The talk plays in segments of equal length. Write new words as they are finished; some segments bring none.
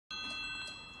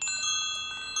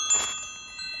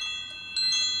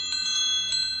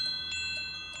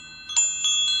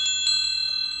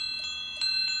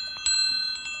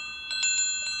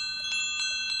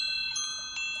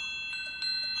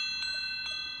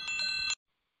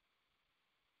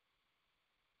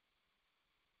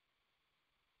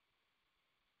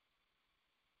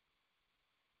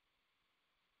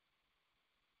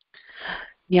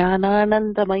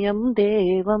ज्ञानानन्दमयं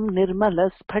देवं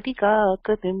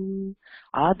निर्मलस्फटिकाकृतिम्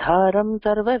आधारं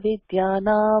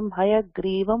सर्वविद्यानां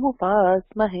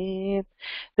हयग्रीवमुपास्महे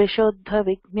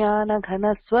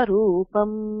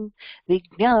विशुद्धविज्ञानघनस्वरूपं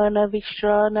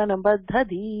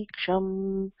विज्ञानविश्राननबद्धदीक्षं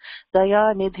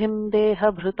दयानिधिं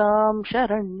देहभृतां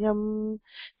शरण्यं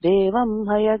देवं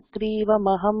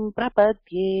हयग्रीवमहं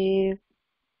प्रपद्ये.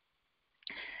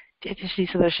 जय श्री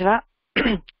सुदर्शना.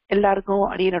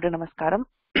 எல்லாருக்கும் அடியனோட நமஸ்காரம்.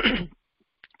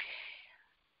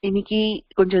 இன்னைக்கு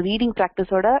கொஞ்சம் ரீடிங்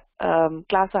பிராக்டிஸோட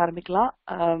கிளாஸ் ஆரம்பிக்கலாம்.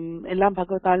 எல்லாம்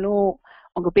பகவத்தாலும்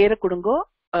உங்க பேரை கொடுங்கோ.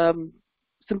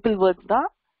 சிம்பிள் வேர்ட்ஸ்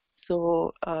தான். ஸோ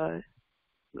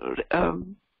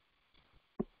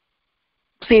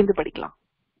சேர்ந்து படிக்கலாம்.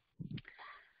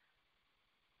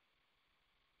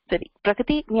 சரி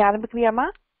பிரகதி, நீ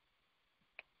ஆரம்பிக்கிறியாமா?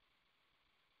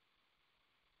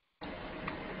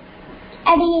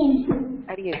 அடியேன்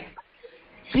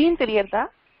ஸ்கிரீன் தெரியறதா?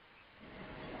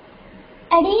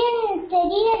 அடியேன்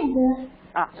தெரியுது.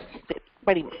 சரி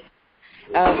படிங்க.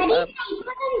 அடியேன்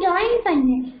இப்பதான் ஜாயின்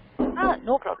பண்ணேன்.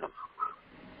 No problem.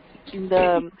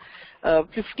 இந்த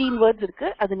 15 வேர்ட்ஸ்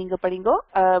இருக்கு, அது நீங்க படிங்கோ.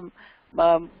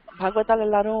 பகவத்தால்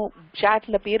எல்லாரும்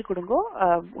சாட்ல பேர் கொடுங்கோ,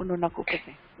 ஒன்னு நான்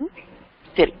கூப்பிடுறேன்.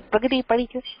 சரி பிரகதி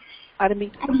படிக்க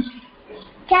ஆரம்பி.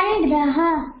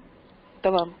 சந்திரஹ,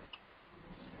 தமாம்.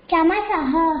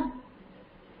 चमसः,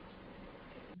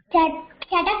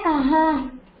 चटकः,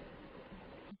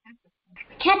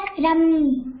 छत्रम्,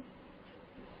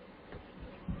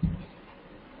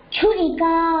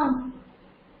 छुरिका,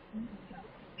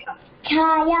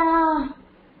 छाया,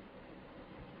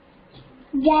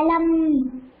 जलम्,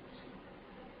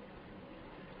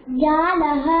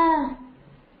 जालः,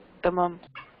 तमाम.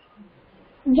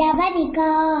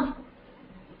 जवनिका,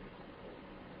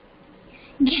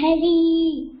 घड़ी,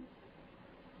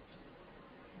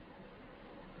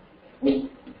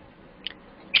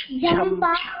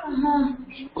 झम्पाकः,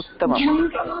 उत्तमम्.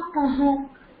 झम्पाकः,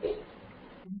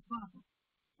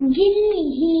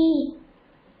 जिल्लिः,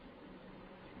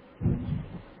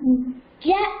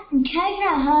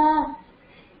 झषः,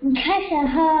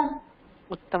 झषः,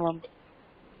 उत्तमम्.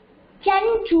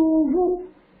 चञ्चूः.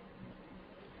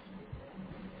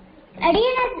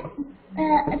 अडियन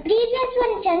previous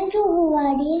one चञ्चूः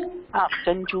अडियन.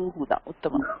 चञ्चूः दा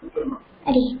उत्तमम्.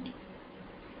 अडियन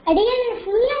அடியன்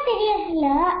ஃபுல்லா தெரியல,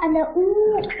 அந்த ஊ.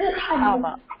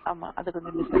 ஆமா ஆமா, அது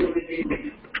கொஞ்சம் மிஸ்.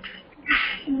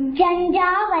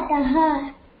 ஜஞ்சாவதஹ,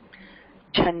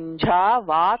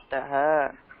 झञ्झावातः,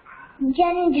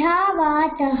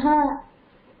 झञ्झावातः.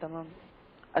 उत्तमम्.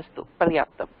 अस्तु,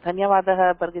 पर्याप्तं. धन्यवादः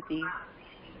प्रगति.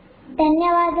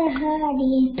 धन्यवादः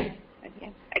अडियन.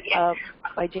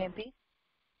 वैजयन्ती.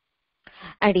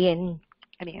 अडियन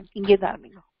इங்கே தான்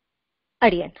ஆரம்பிங்க.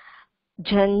 अडियन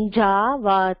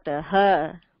झञ्झावातः,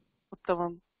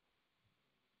 उत्तमम्.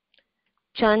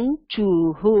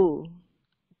 चञ्चूः,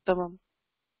 उत्तमम्.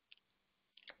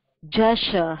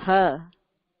 झषः,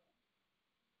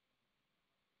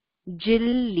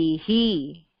 जिल्लिः,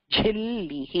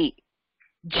 झिल्लिः,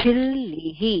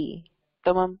 झिल्लिः,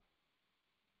 उत्तमम्.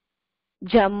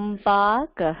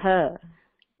 जम्पाकः,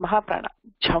 महाप्राण.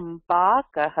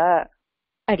 झम्पाकः.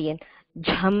 अडियन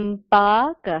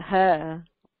झम्पाकः,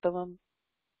 उत्तमम्.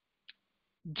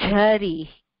 झरी,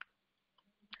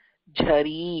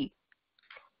 झरी,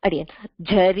 अडियन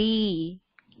झरी,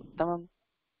 उत्तमम्.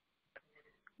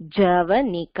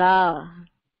 जवनिका,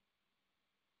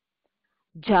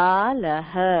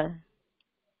 जालः,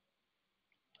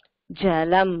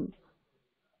 जलम्,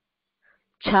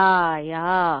 छाया.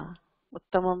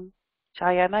 उत्तमम्.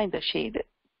 छाया ना इन द शेड.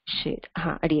 शेड,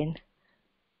 हाँ अडियन.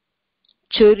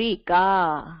 छुरिका,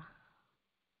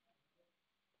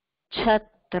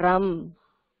 छत्रम्,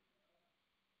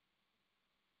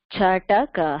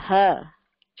 चटकः,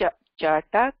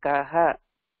 चटकः,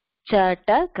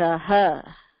 चटकः,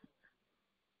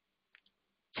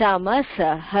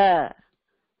 चमसः,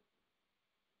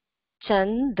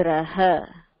 चन्द्रः.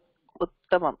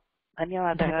 उत्तमम्.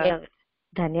 धन्यवादः.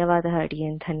 धन्यवादः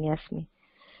अडियन्. धन्यस्मि.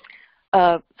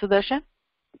 सुदर्शन.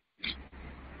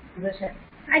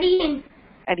 अडियन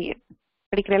अडियन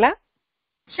படிக்கிறீங்களா?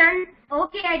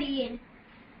 ओके अडियन.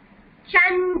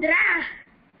 चंद्र,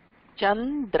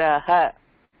 चन्द्रः,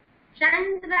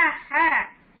 चन्द्रः.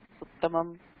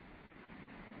 उत्तमम्.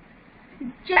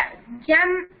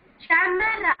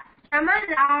 चमरा,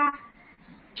 चमरा,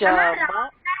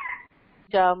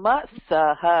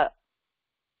 चमसः,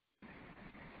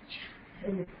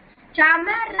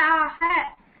 चमराः.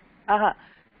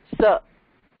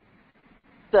 सः.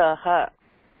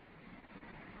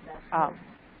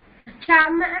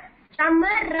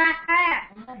 चमरः.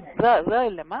 र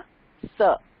இல்லம்மா, sa.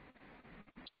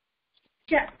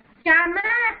 Chama.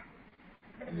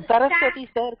 Saraswati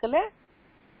sir kale.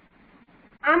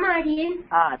 ஆமா அடியேன்.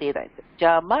 அதேதான் இது.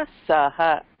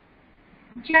 Jamasah.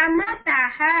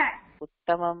 Jamatah.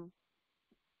 Uttamam.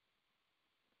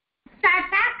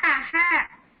 Satakah.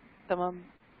 Uttamam.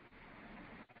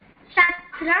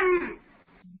 Satram.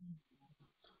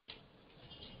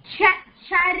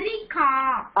 Sharika.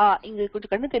 இங்க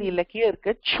கொஞ்சம் கண்ணு தெரியல, கீழே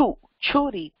இருக்கு.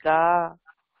 Churika.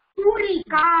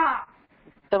 Purika.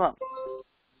 Uttamam.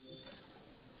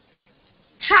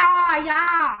 Chaya.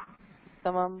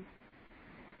 Uttamam.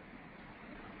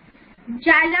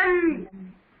 Jalam.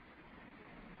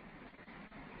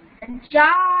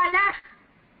 Jala.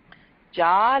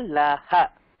 Jalah.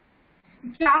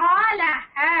 Jalah.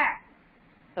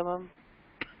 Uttamam.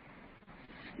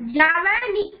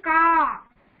 Javanika.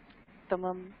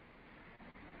 Uttamam.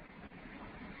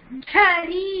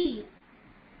 Chari.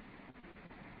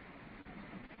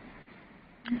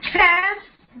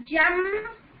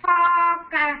 Jampakah.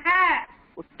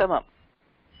 Uttamam.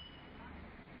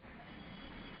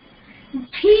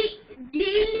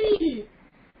 Jillihi.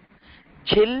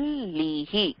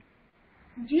 Jillihi.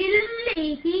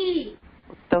 Jillihi.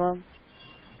 Uttamam.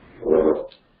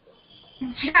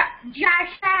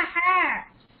 Jashaha.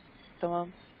 Uttamam.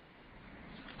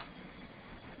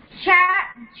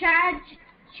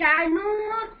 Chanu.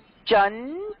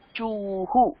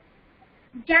 Janchuhu.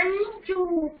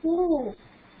 Janchuhu.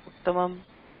 Uttamam.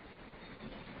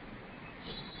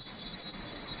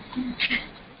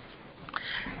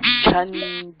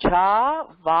 Jhanjhavatah.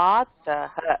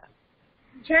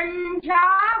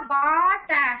 Janjavatah.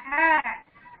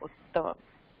 Uttamam.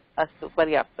 Astu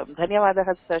paryaptam. Dhanyavadah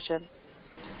Sudarshan.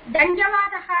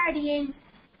 Dhanjavadah Adiyen.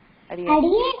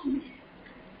 Adiyen.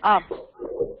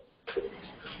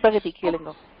 Pragati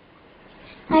kelunga.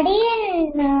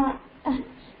 Adiyen,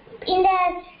 in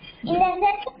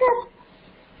the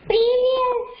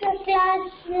previous class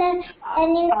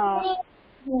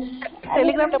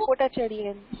Telegram la potachu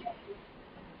Adiyen.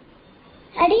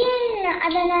 Adiyen,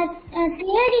 adana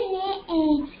theodine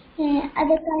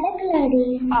adu kadakala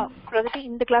Adiyen. Pragati,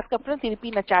 in the class ku appuram thirupi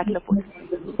na chat la podu.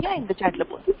 Yeah, in the chat la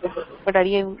podu. But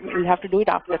Adiyen, we'll have to do it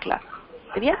after class.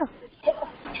 Seriya?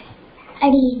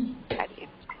 Adiyen.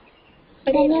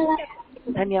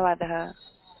 धन्यवादः.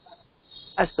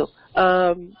 अस्तु,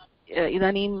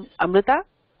 इदानीम् अमृता.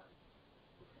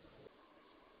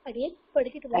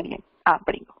 पठितुं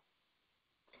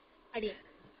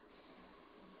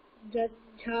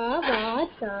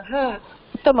झञ्झावातः.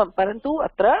 उत्तमं, परन्तु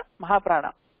अत्र महाप्राण.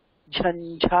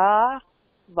 झञ्झावातः.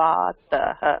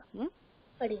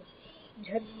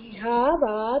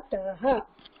 झञ्झावातः.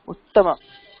 उत्तमम्.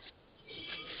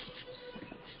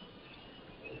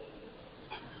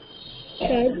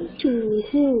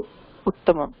 चक्षुः.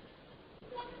 उत्तमम्.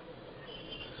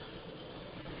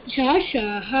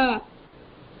 झषः.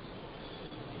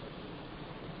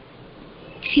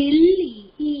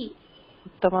 खिल्लिः.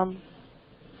 उत्तमम्.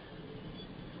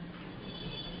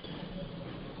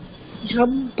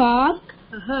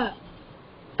 झम्पाकः.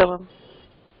 उत्तमम्.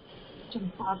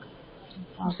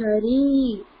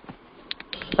 झरी.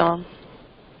 उत्तमम्.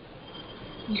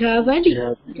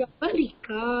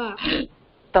 जवलिका.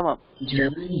 उत्तमम्.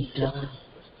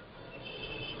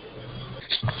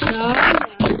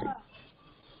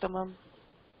 उत्तमम्.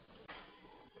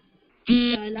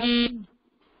 जलम्.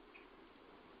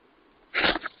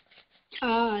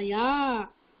 छाया.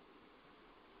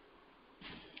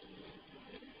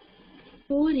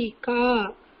 पूरिका.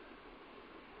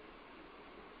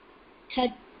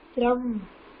 छत्रम्.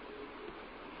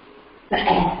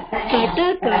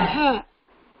 कटकः.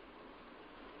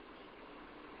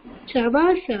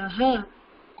 चमसः.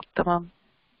 उत्तमम्.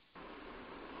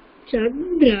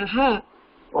 चन्द्रः.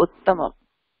 उत्तमम्.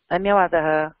 धन्यवादः.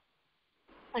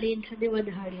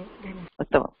 धन्यवादः.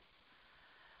 उत्तमम्.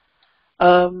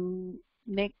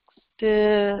 Next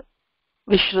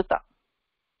विश्रुता.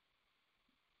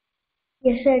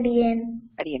 Yes, Adiyen.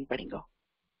 Adiyen padingo.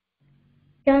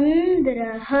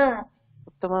 Chandrah.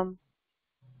 Uttamam.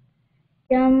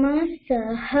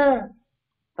 Yamasah.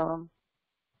 Uttamam.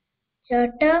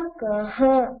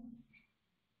 Chatakah.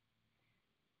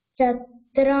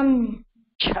 Chatram.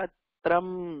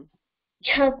 Chatram.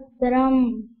 Chatram.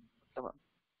 Uttamam.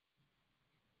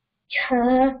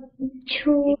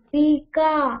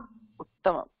 Churika.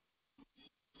 Uttamam.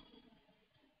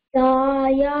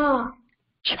 Chaya.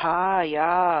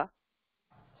 Chaya.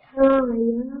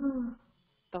 Chaya.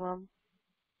 Uttamam.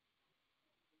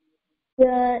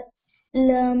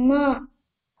 Jalama.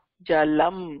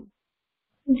 Jalam.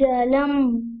 Jalam.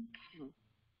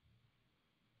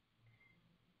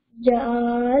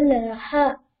 जालः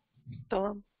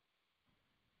तमाम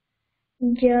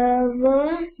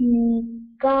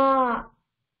जवनिका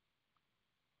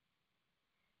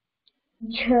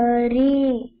झरी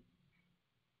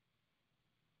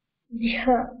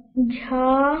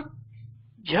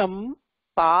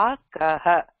झम्पाकः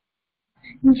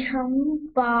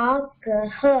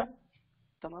झम्पाकः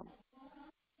तमाम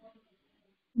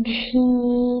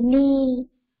झीली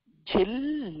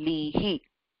झिल्लिः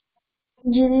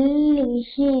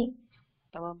जिल्लिः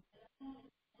तमाम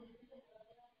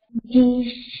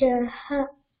जिषः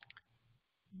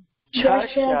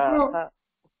झषः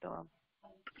तमाम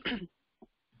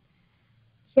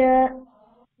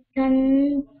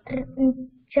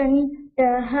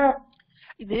चन्तः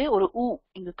இது ஒரு ஊ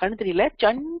இங்க கண்ணு தெரியல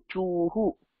சஞ்சூஹு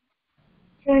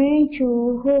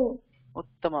चञ्चूः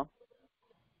உத்தமம்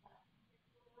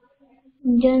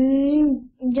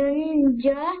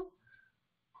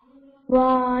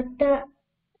जञ्जवात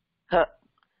ह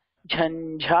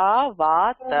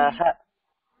झञ्झावातः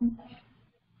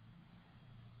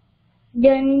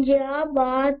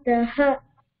जञ्जावातः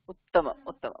उत्तमम्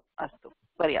उत्तमम् अस्तु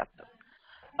पर्याप्तम्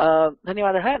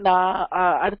धन्यवादः நான்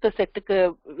அடுத்த செட்டுக்கு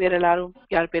வேற எல்லாரும்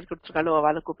யார் பேர் கொடுத்துருக்காலோ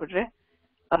அவளை கூப்பிடுறேன்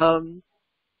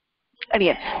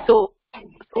again so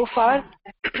far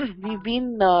we've been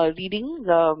reading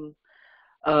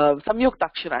samyukta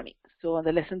akshirani so அந்த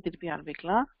லெசன் திருப்பி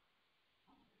ஆரம்பிக்கலாம்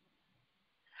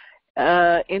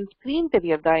என் ஸ்கிரீன்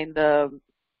தெரியறதா இந்த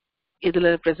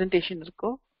இதுல பிரசன்டேஷன்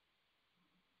இருக்கோ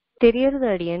தெரியுது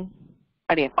அடியன்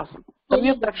அடியன் awesome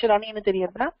samyukta akshirani என்ன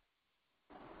தெரியறதா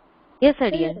எஸ்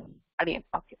அடியன் அடியன்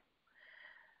ஓகே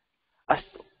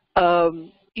அஸ்து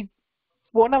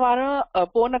போன வாரம்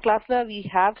போன கிளாஸ்ல we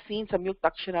have seen samyukta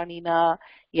akshiraniனா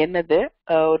என்னது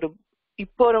ஒரு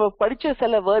இப்போ நம்ம படிச்ச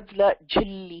சில வேர்ட்ஸ்ல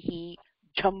ஜில்லிஹி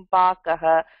ஜம்பாகஹ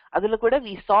அதுல கூட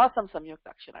we saw some samyukta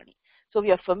akshirani so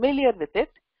we are familiar with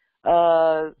it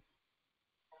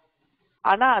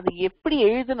ஆனா அது எப்படி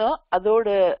எழுதணும் அதோட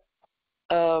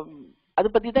அது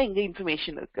பத்தி தான் இங்க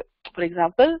இன்ஃபர்மேஷன் இருக்கு ஃபார்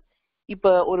எக்ஸாம்பிள் இப்ப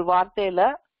ஒரு வார்த்தையில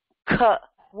க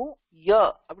ய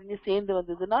அப்படின்னு சேர்ந்து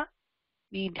வந்ததுன்னா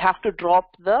we have to drop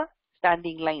the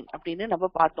standing line அப்படின்னு நம்ம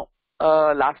பார்த்தோம்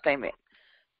லாஸ்ட் டைமே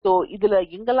ஸோ இதுல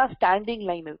எங்கெல்லாம் ஸ்டாண்டிங்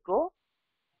லைன் இருக்கோ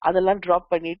அதெல்லாம் டிராப்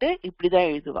பண்ணிட்டு இப்படிதான்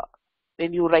எழுதுவா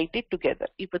when you write it together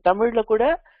இப்ப தமிழ்ல கூட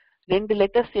ரெண்டு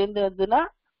லெட்டர் சேர்ந்து வந்ததுன்னா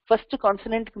ஃபர்ஸ்ட்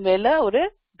கான்சனன்ட்க்கு மேல ஒரு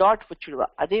டாட் வச்சுடுவா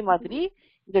அதே மாதிரி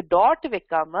இந்த டாட்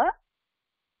வைக்காம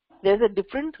there's a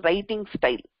different writing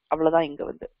style அவ்வளவுதான் இங்க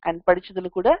வந்து அண்ட் படிச்சதுல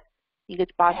கூட நீங்க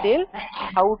பார்த்தேன்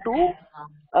how to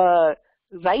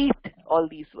write all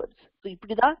these words so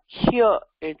இப்படிதான் here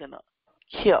எழுதணும்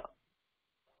here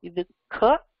இது க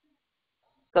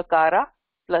ககாரா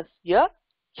பிளஸ் ய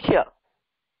here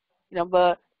நம்ம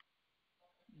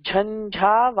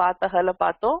ஜஞ்சா வாத்தகல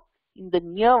பார்த்தோம் இந்த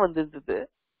ஞ வந்திருந்தது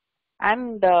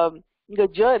அண்ட் இங்க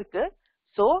ஜ இருக்கு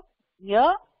சோ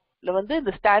ஞல வந்து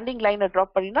இந்த ஸ்டாண்டிங் லைனை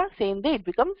டிராப் பண்ணினா சேர்ந்து இட்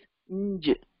பிகம்ஸ்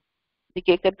இஞ்சு இது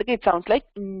கேட்கறதுக்கு இட் சவுண்ட்ஸ் லைக்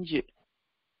இஞ்சு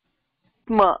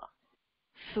ஸ்ம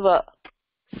ஸ்வ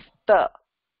ஸ்த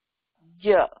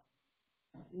ய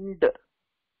ண்ட்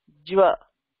ஜ்வ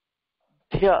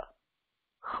த்ய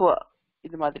ஹ்வ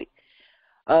இது மாதிரி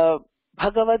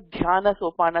பகவத் தியான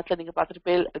சோபானத்துல நீங்க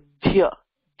பார்த்திருப்பேன் திய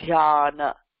தியான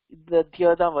இந்த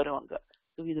திய தான் வருவாங்க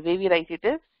இது வே வி ரைட் இட்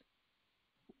இஸ்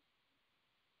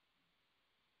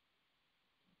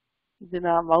இது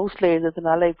நான் மவுஸ்ல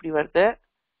எழுதுறதுனால இப்படி வருது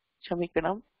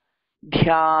க்ஷமிக்கணும்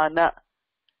தியான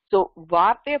சோ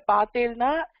வார்த்தைய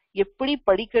பார்த்தேன்னா எப்படி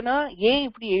படிக்கணும் ஏன்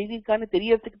இப்படி எழுதியிருக்கான்னு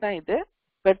தெரியறதுக்கு தான் இது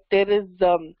but there is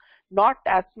not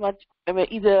as much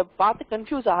இத பார்த்து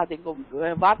கன்ஃபியூஸ் ஆகாதுங்க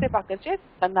வார்த்தை பார்க்கறச்சே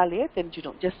தன்னாலேயே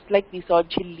தெரிஞ்சிடும் just like we saw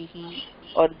ஜில்லிஹி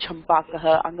R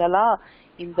ஜம்பாக்கஹ அங்கெல்லாம்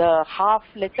இந்த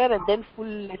half letter and then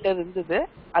full letter இருந்தது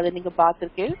அதை நீங்க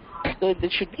பார்த்திருக்கேன் so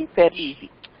this should be fairly easy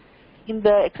இந்த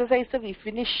எக்ஸசைஸை வி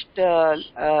ஃபினிஷ்ட்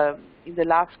இந்த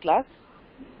லாஸ்ட் கிளாஸ்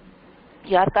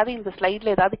யாருக்காவது இந்த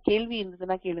ஸ்லைட்ல ஏதாவது கேள்வி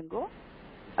இருந்ததுன்னா கேளுங்க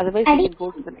otherwise we can go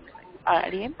to the next slide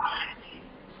அடியன்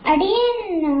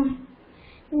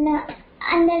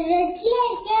அந்த ரெட்ல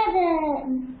இருக்க அது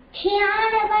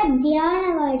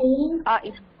தியானவாடி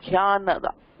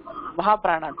தியானதா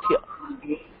மகாபிராணாத்ய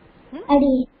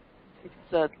அடி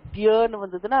இட்ஸ் தியன்னு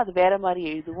வந்ததுன்னா அது வேற மாதிரி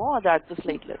எழுதுவோம் அது அடுத்த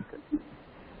ஸ்லைட்ல இருக்கு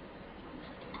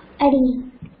அடி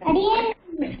அடியே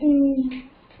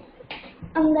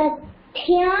அங்க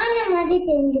தியான மாதிரி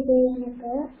தெரிஞ்சது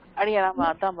எனக்கு அடியா நாம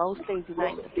அதான் மவுஸ்ல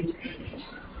எழுதிதான்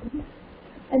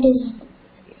அடி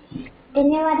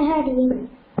धन्यवाद अडी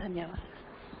धन्यवाद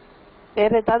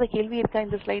வேற ஏதாவது கேள்வி இருக்கா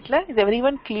இந்த ஸ்லைட்ல? Is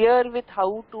everyone clear with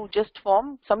how to just form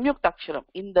சம்யுக்த அக்ஷரம்?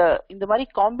 இந்த மாதிரி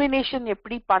காம்பினேஷன்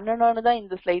எப்படி பண்ணணும்னு தான்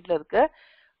இந்த ஸ்லைட்ல இருக்கு.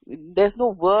 there's no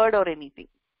word or anything.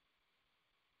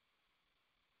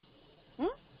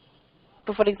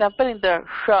 So for example இந்த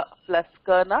ஷ பிளஸ்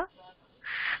கனா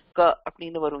க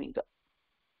அப்படின்னு வரும் இங்க.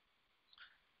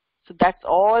 So that's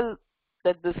all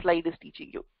that this slide is teaching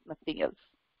you, nothing else.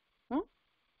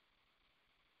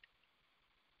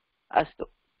 அஸ்து.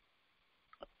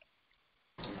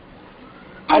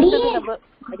 அடுத்தது நம்ம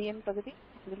அடியன் பகுதி.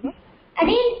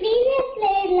 அடியன் previous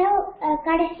slideல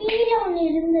கடைசியில ஒன்னு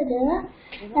இருந்தது.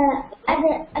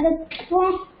 அது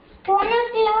போன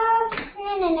கிளாஸ்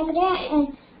நினைக்கிறேன்.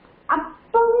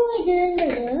 அப்பவும் இது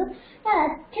இருந்தது.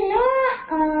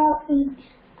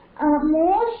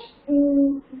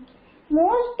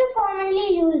 most commonly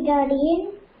used அடியன்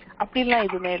அப்படிலாம்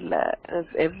எதுவுமே இல்ல.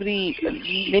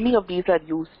 many of these are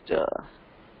used.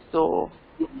 So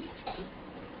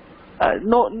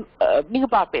no, நீங்க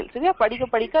பாப்பேல் சரியா, படிக்க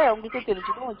படிக்க உங்களுக்கு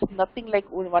தெரிஞ்சுக்கும். It's nothing like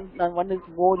one is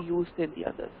more used than the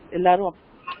others. எல்லாரும்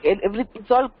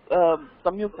it's all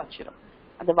சம்யுக்த அக்ஷரம்.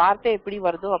 அந்த வார்த்தை எப்படி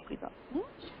வருதோ அப்படிதான்.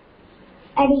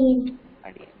 அடியன்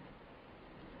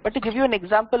But to give you an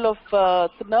example of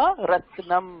tna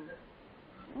ratnam.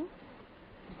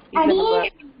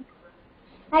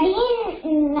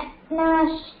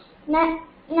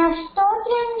 நான்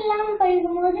ஸ்தோத்திரம்லாம்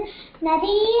படிக்கும்போது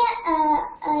நிறைய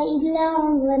இதெல்லாம்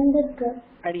வந்திருக்கு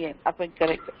அடியன். அப்ப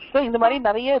கரெக்ட். ஸோ இந்த மாதிரி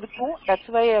நிறைய இருக்கும். That's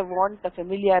why I want a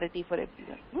familiarity for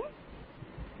everyone.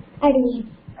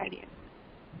 அடியன்.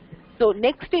 So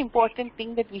next important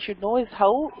thing that we should know is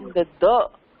how இந்த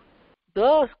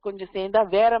the கொஞ்சம் சேர்ந்தா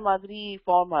வேற மாதிரி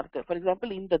ஃபார்ம் இருக்கு. ஃபார்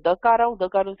எக்ஸாம்பிள் இந்த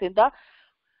தகாரம் சேர்ந்தா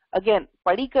அகைன்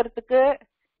படிக்கிறதுக்கு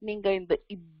நீங்க இந்த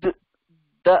இது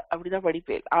த அப்படிதான்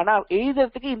படிப்பேன். ஆனா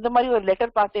எழுதுறதுக்கு இந்த மாதிரி ஒரு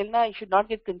லெட்டர் பார்த்தேன்னா you should not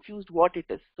get confused what it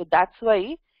is. So that's why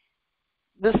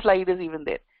this slide is even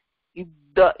there.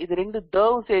 இது ரெண்டு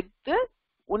தவும் சேர்த்து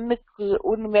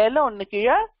ஒன்னு மேல ஒன்னு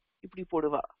கீழே இப்படி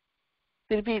போடுவா.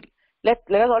 திருப்பி let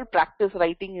us all practice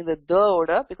writing in the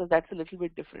order because that's a little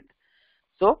bit different.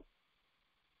 So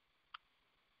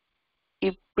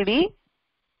இப்படி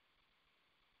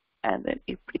and then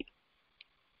இப்படி.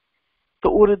 So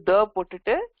ஒரு த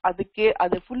போட்டுட்டு அதுக்கே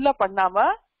அது ஃபுல்லா பண்ணாம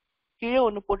கீழே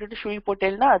ஒன்னு போட்டுட்டு சுழி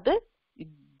போட்டேன்னா அது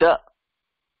த.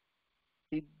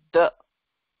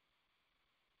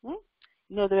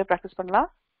 இன்னொரு தடவை பிராக்டிஸ் பண்ணலாம்.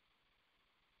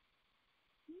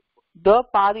 த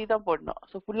பாதி தான் போடணும்.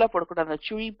 ஸோ ஃபுல்லா போடக்கூடாது. அந்த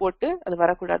சுழி போட்டு அது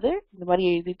வரக்கூடாது. இந்த மாதிரி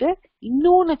எழுதிட்டு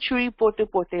இன்னொன்னு சுழி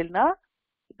போட்டேன்னா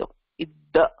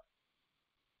இது.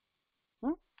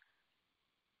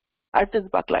 அடுத்தது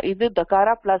பார்க்கலாம். இது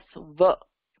தகாரா பிளஸ் வ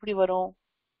எப்படி வரும்?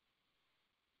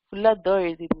 ஃபுல்லா த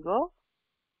எழுதிருங்கோ.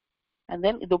 அண்ட்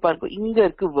தென் இது பாருங்க, இங்க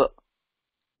இருக்கு வ,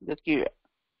 இங்க கீழே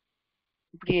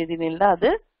இப்படி எழுதினா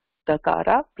அது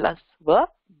தகாரா பிளஸ் வ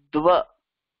துவ.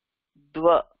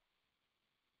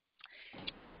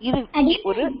 இது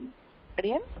ஒரு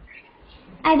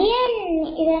அடியன்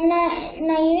இத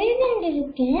நான்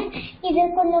எழுதிருக்கேன். இது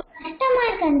கொஞ்சம் கஷ்டமா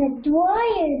இருக்கு அந்த துவ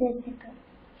எழுதுறதுக்கு.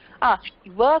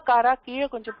 வ காரா கீழே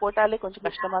கொஞ்சம் போட்டாலே கொஞ்சம்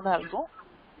கஷ்டமா தான் இருக்கும்.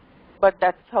 But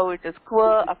that's how it is. குவ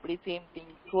அப்படி சேம்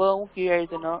திங். குவும் கீழே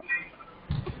எழுதணும்.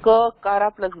 க காரா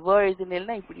பிளஸ் வ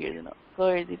எழுதினா இப்படி எழுதணும். க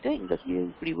எழுதிட்டு இங்க கீழே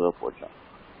இப்படி வ போடணும்.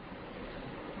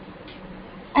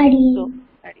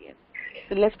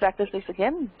 Let's practice this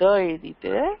again. த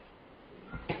எழுதிட்டு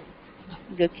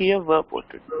இங்க கீழே வ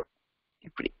போட்டுடணும்.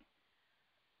 இப்படி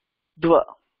துவ.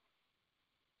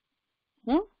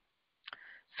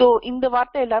 சோ இந்த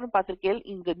வார்த்தை எல்லாரும் பார்த்திருக்கேன்.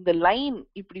 இந்த லைன்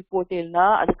இப்படி போட்டேன்னா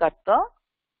அதுக்கு அர்த்தம்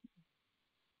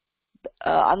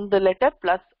அந்த லெட்டர்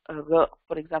பிளஸ் ர.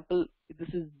 ஃபார் எக்ஸாம்பிள்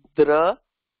திஸ் இஸ் திர.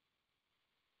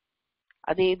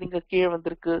 அதே இங்க கீழே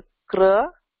வந்திருக்கு கிர,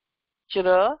 சிர,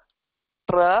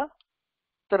 ட்ர,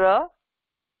 திர.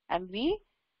 And we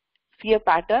see a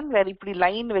pattern where இப்படி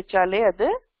லைன் வச்சாலே அது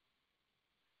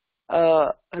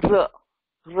ர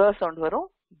சவுண்ட் வரும்.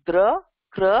 திர,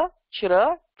 கிர, சிர,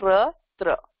 ட்ர, திர.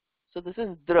 So this is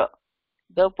திர.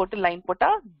 த போட்டு லைன் போட்டா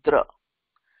திர.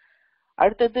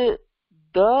 அடுத்தது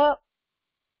த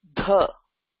த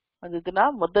அதுனா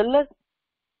முதல்ல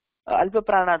அல்ப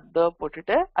பிராணா த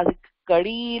போட்டுட்டு அதுக்கு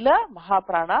கடியில மகா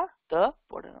பிராணா த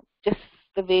போடணும். Just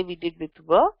the way we did with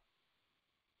வ.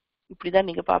 இப்படிதான்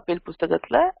நீங்க பாப்பேல்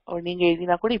புஸ்தகத்துல. நீங்க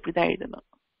எழுதினா கூட இப்படிதான் எழுதணும்.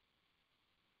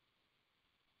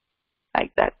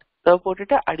 Like that. த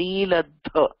போட்டுட்டு அடியில த.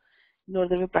 இன்னொரு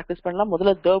தடவை பிராக்டிஸ் பண்ணலாம்.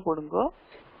 முதல்ல த போடுங்க.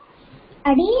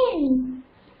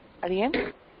 அடியன்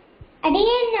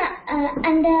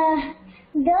அந்த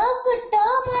தக்கு ட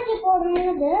மாதிரி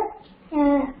போடும்போது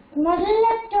முதல்ல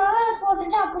ட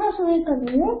போட்டுட்டு அப்புறம்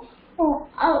சுழிக்கணும்.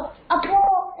 அப்போ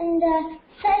இந்த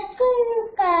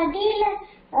சர்க்கிளுக்கு அடியில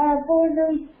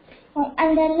போடும்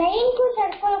அந்த லைனுக்கும்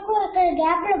சர்க்கிளுக்கும் இருக்கிற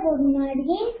கேப்ல போடணுமா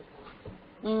அடியேன்?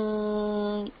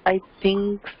 I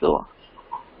think so.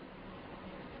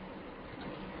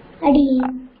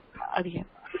 அடியேன்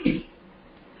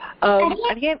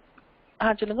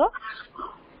சொல்லுங்க.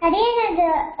 அடியேன் அது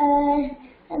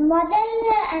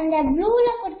முதல்ல அந்த ப்ளூல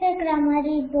கொடுத்துருக்கிற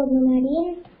மாதிரி போடணும்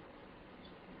அடியேன்.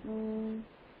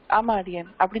 ஆமா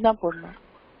அடியன், அப்படிதான் போடணும்.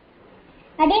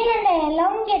 அடியேன் அந்த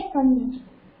எலாங்கேட் பண்ணணும்.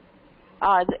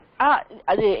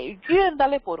 அது கீழே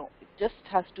இருந்தாலே போறோம். It just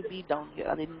has to be down here.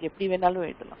 அது நீங்க எப்படி வேணாலும்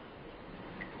எழுதலாம்.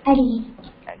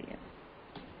 அடியன்.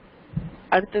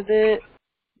 அடுத்தது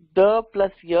the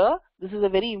plus year. This is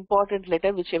a very important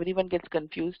letter which everyone gets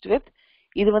confused with.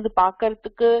 இது வந்து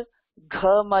பார்க்கிறதுக்கு g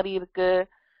மாதிரி இருக்கு,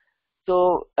 so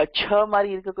ch மாதிரி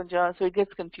இருக்கு கொஞ்சம், so it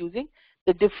gets confusing.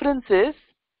 The difference is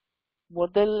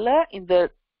முதல்ல இந்த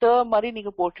த மாதிரி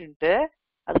நீங்க போட்டுட்டு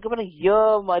அதுக்கப்புறம் ய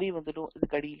மாதிரி வந்துடும்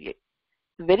இதுக்கு அடியிலேயே.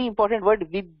 வெரி இம்பார்ட்டன்ட் வேர்ட்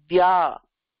வித்யா.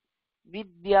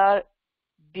 வித்யா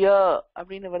திய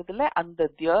அப்படின்னு வருதுல்ல, அந்த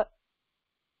திய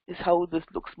இஸ் ஹவு திஸ்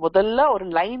லுக்ஸ். முதல்ல ஒரு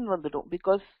லைன் வந்துடும்,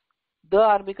 பிகாஸ் த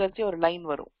ஆரம்பிக்கிறச்சே ஒரு லைன்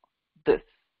வரும். திஸ்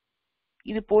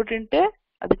இது போட்டுட்டு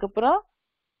அதுக்கப்புறம்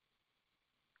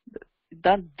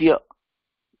இதுதான் திய.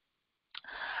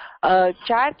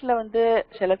 சாட்ல வந்து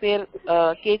சில பேர்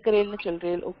கேக்குறேன்னு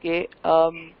சொல்றேன். Okay,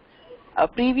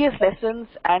 previous lessons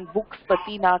and books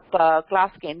பத்தி நான்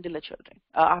கிளாஸ்க்கு எண்ட்ல சொல்றேன்.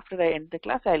 after I end the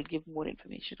class I'll give more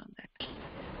information on that.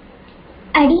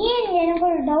 அடியேன் எனக்கு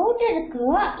ஒரு டவுட் இருக்கு.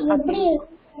 எப்படி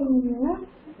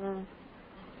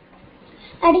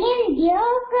அடியேன்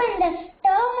தியோக்கு அந்த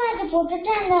டேர்ம் மாதிரி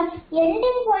போட்டுட்டு அந்த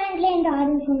எண்டிங் பாயிண்ட்ல இருந்து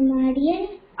ஆரம்பிக்கணும் அடியேன்?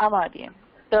 ஆமா அடியேன்,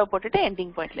 த போட்டுட்டு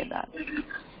எண்டிங் பாயிண்ட்ல இருந்து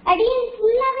ஆரம்பிக்கணும். அடியேன்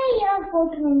ஃபுல்லாவே ய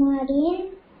போட்டுறணுமா அடியேன்?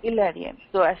 இல்ல அடியேன்.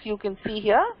 so as you can see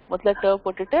here, முதல்ல ட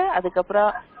போட்டுட்டு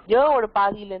அதுக்கப்புறம் ய ஓட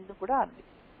பாதியில இருந்து கூட ஆரம்பிக்கணும்.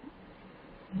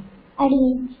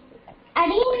 அடியேன்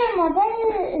அடியேன் முதல்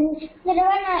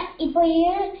தடவை நான் இப்போ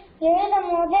எழுதும்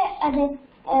போது அது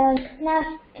நான்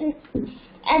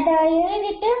அதை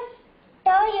எழுதிட்டு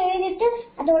ட எழுதிட்டு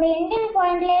அதோட எண்டிங்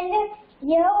பாயிண்ட்ல இருந்து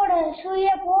யோட சுய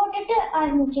போட்டுட்டு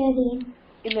ஆரம்பிச்சது.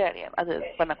 இல்ல அடியேன், அது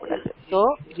பண்ணக்கூடாது. so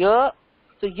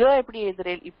ய எப்படி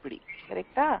எழுதுறேன் இப்படி,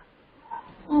 கரெக்டா?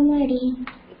 ஆமாடி.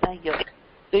 இதுதான் ய.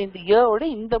 so இந்த ய ஓட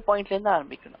இந்த பாயிண்ட்ல இருந்து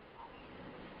ஆரம்பிக்கணும்.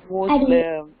 மோஸ்ட்ல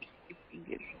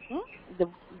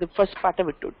இந்த ஃபர்ஸ்ட் பார்ட்ட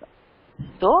விட்டுடணும்.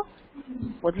 so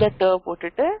முதல்ல ட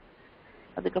போட்டுட்டு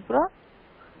அதுக்கப்புறம்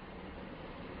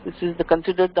this is the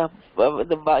considered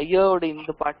the ய ஓட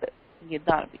இந்த பார்ட் இங்க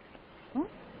இருந்து ஆரம்பிக்கணும்.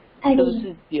 so this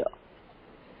is ய.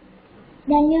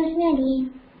 தன்யோஸ்மி அடி.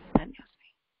 தன்யோஸ்மி.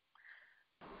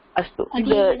 அஸ்து.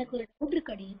 இந்த எனக்கு ஒரு டவுட்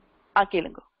இருக்கு அடி.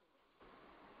 கேளுங்க.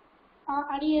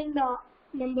 அடியேன்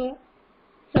நம்ம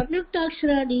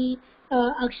சம்யுக்தாக்ஷராணி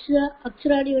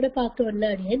அக்ஷராணியோட பார்த்தோம்ல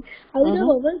அடியேன், அதுதான்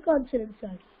வவல் கான்சனன்ட்ஸ்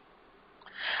ஆடி.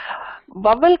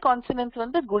 வவல் கான்சனன்ட்ஸ்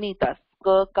வந்து குணிதாஸ்,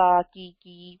 க கா கி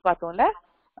கி பார்த்தோம்ல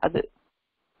அது.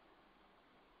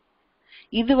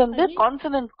 இது வந்து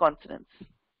கான்சனன்ட்ஸ்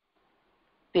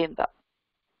தேந்தா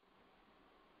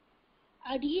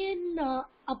அடியேன்.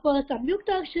 அப்ப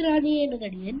சம்யுக்தாக்ஷராணி என்னது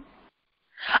அடியேன்?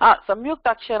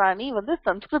 சம்யுக்தாக்ஷராணி வந்து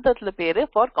சம்ஸ்கிருதத்துல பேரு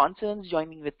for consonants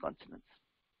joining with consonants.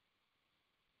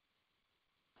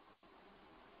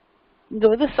 இங்க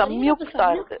வந்து சம்யுக்தா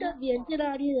இருக்கு.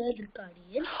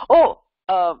 ஓ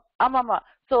ஆமாமா.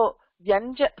 சோ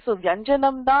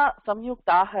வியஞ்சனம் தான்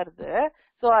சம்யுக்தா ஆகிறது.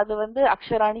 சோ அது வந்து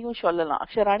அக்ஷராணியும் சொல்லலாம்.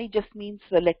 அக்ஷராணி ஜஸ்ட் மீன்ஸ்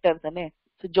லெட்டர் தானே.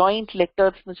 சோ ஜாயிண்ட்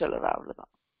லெட்டர்ஸ்னு சொல்லலாம்,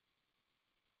 அவ்வளவுதான்.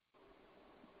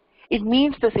 It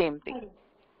means the same thing.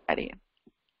 அடியே.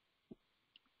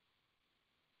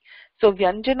 So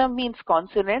Vyanjanam means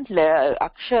consonant,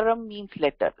 Aksharam means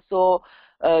letter. So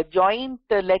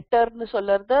joint letter nu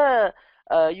sollarda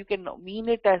you can mean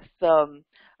it as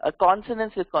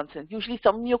consonants with consonants. Usually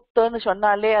samyukta nu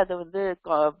sonnale adu vandu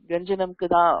Vyanjanam ku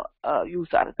da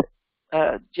use ஆகுது.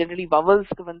 Generally vowels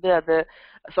ku vandu adu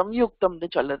samyuktam nu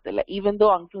solradhu illa, even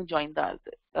though ankum join da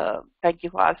ஆகுது. Thank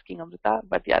you for asking, Amrita,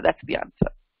 but yeah, that's the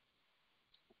answer.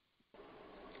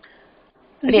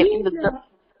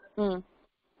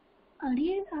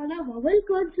 அடியேன் ஆனா vowel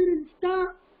consonants தான்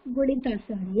குணிதாஸ்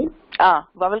அடியேன்.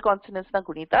 Vowel consonants தான்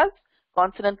குணிதாஸ்,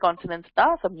 consonants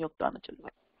தான் சம்யுக்தான்னு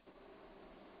சொல்லுவாங்க.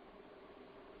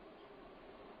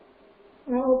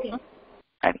 Okay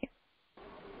அடியேன்.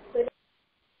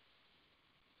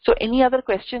 So any other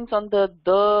questions on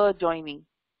the joining?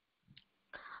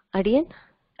 அடியேன்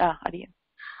அடியேன்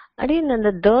அடியேன் அந்த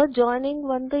த ஜாயினிங்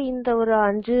வந்து இந்த ஒரு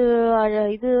 5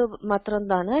 இது மாத்திரம்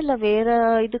தானே, இல்ல வேற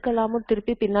இதுக்கெல்லாமும்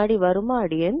திருப்பி பின்னாடி வருமா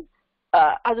அடியேன்?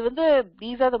 அது வந்து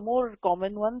these are the more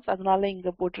common ones, அதனால இங்க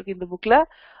போட்டிருக்கு இந்த புக்ல.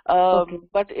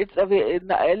 பட் இட்ஸ்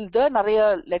the நிறைய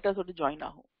லெட்டர்ஸ் வந்து ஜாயின்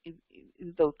ஆகும்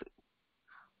இது தவிர்த்து.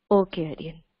 ஓகே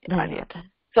அடியன், தன்யவாதம்.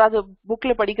 So அது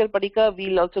புக்ல படிக்க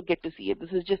we'll also get to see it.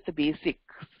 This is just the basic.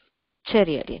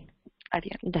 சரி அடியன்,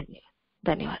 அடியன்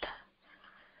தன்யவாதம்.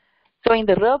 So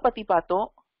இந்த ர பத்தி பார்த்தோம்.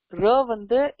 ர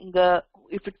வந்து இங்க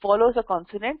if it follows a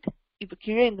consonant, இப்ப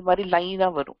கீழே இந்த மாதிரி லைனா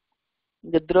வரும்.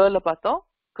 இங்க த்ரல பார்த்தோம்,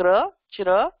 க்ர சிர.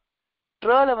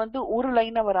 ட்ரல வந்து ஒரு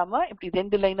லைனா வராம இப்படி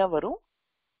ரெண்டு லைனா வரும்.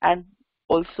 And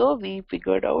also we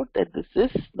figured out that this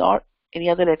is not any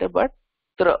other letter but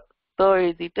த்ர. த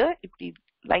எழுதிட்டு இப்படி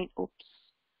லைன்,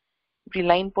 இப்படி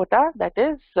லைன் போட்டா that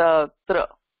is த்ர.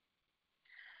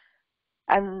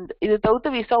 And இது தவிர்த்து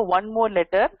we saw one more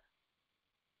letter.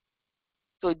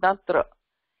 So இதுதான் த்ர.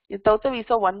 இது தவிர்த்து we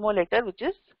saw one more letter which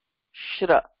is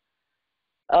ஷ்ர.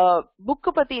 Book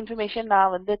பத்தி இன்ஃபர்மேஷன்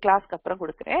நான் வந்து கிளாஸ்க்கு அப்புறம்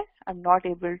கொடுக்குறேன். I'm not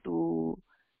able to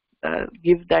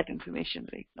give that information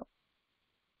right now.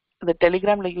 The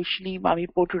Telegramல usually மாமி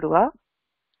போட்டுடுவா.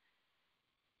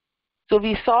 So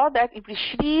we saw that இப்படி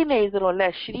ஸ்ரீன்னு எழுதுறோம்ல,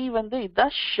 ஸ்ரீ வந்து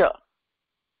இதுதான் ஷ.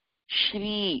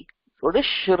 ஸ்ரீ ஒரு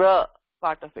ஷ்ர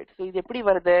part of it. So இது எப்படி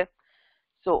வருது?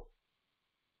 So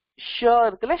ஷ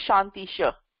இருக்குல்ல, சாந்தி ஷ,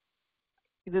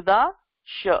 இதுதான்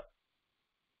ஷ.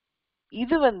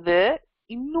 இது வந்து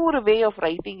இன்னொரு way of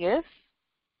writing is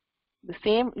the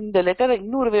same. In the letter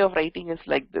இன்னொரு way of writing is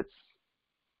like this,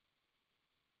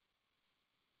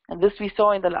 and this we saw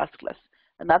in the last class.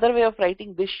 Another way of writing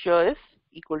this sh is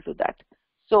equal to that.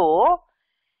 So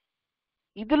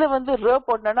இதுல வந்து r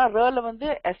போடணும்னா rல வந்து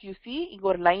as you see இங்க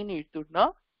ஒரு line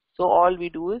இழுத்துடணும். So all we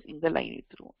do is இந்த line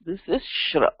இழுத்துருவோம். This is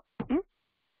shra.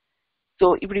 So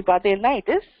இப்படி பார்த்தீங்கன்னா it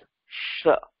is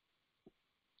shra.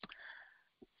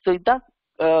 So இதான்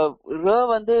ர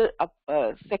வந்து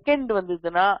செகண்ட்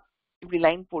வந்ததுன்னா இப்படி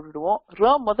லைன் போட்டுடுவோம். ர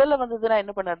முதல்ல வந்ததுன்னா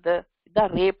என்ன பண்ணறது? இதான்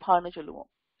ரேபான்னு சொல்லுவோம்.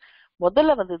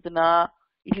 முதல்ல வந்ததுன்னா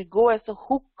it will go as a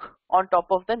hook on top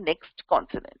of the next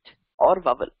consonant or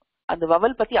vowel. அந்த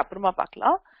vowel பத்தி அப்புறமா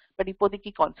பார்க்கலாம். பட்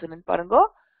இப்போதைக்கு கான்சனன்ட் பாருங்க.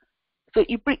 சோ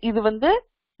இப்படி இது வந்து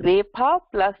ரேபா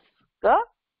பிளஸ் க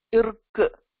இருக்கு,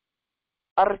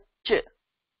 அர்ச்சு,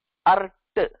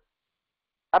 அர்ட்டு,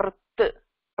 அர்த்து,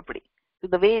 அப்படி. So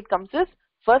the way it comes is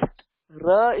first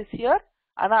ra is here,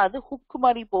 ஆனா அது hook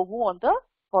மாதிரி போகும் on the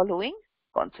following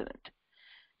consonant.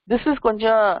 This is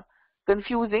கொஞ்சம்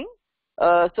confusing.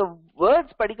 So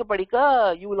words படிக்க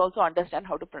you will also understand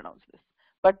how to pronounce this.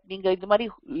 But நீங்க இந்த மாதிரி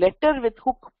letter with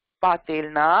hook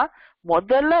பார்த்தீங்கன்னா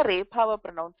முதல்ல ரேபாவை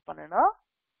pronounce பண்ணணும்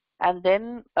and then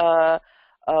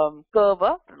curve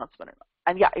pronounce பண்ணணும்.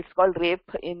 And yeah, it's called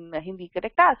rape in Hindi,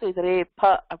 correct? So it's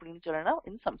repa அப்படின்னு சொல்லணும்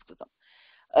in Sanskritam.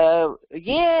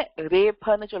 ஏன்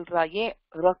ரேபன்னு சொல்றா, ஏன்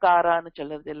ரகாரான்னு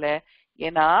சொல்றது இல்ல?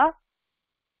 ஏன்னா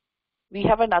we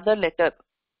have another letter,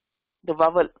 the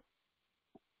vowel.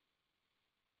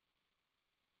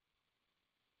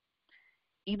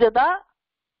 இதுதான்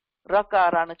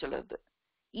ரகாரான்னு சொல்றது.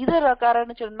 இது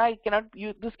ரகாரான்னு சொன்னா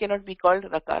this cannot be called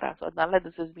rakara. So அதனால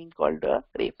this is being called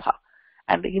Reba.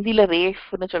 And ஹிந்தில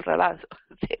ரேஃப்னு சொல்றாளா?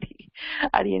 சரி,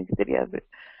 அது எனக்கு தெரியாது.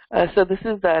 So this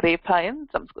is the repa in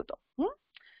Sanskritam.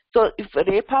 So if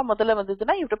repa முதல்ல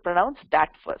வந்ததுன்னா you have to pronounce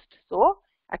that first. So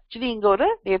actually இங்க ஒரு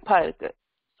repa இருக்கு.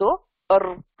 So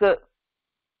arku,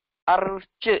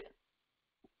 archu,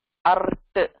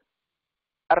 artu,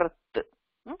 artu.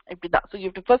 இப்படிதான். So you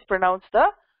have to first pronounce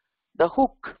the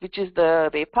hook which is the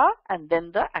repa and then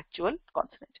the actual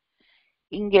consonant.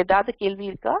 இங்க ஏதாவது கேள்வி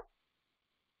இருக்கா?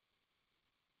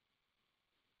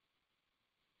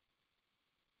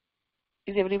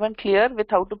 Is everyone clear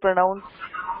with how to pronounce?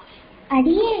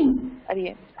 அடியேன்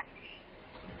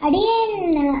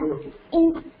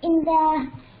இந்த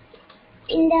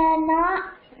இந்த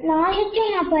நாளைக்கு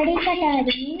நான்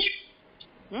படிக்கட்டாடி.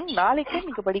 நாளைக்கு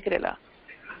நீங்க படிக்கிறீங்களா?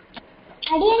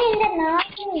 அடியேன் இந்த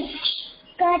நாளைக்கு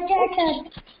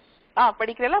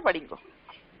படிக்கிறீங்களா? படிங்க.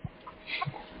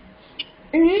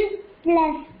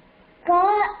 பிளஸ் க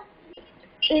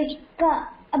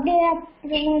அப்படியே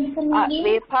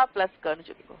ரேபா பிளஸ் கன்னு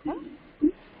சொல்லிக்கோ.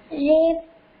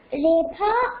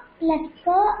 रेफा प्लस क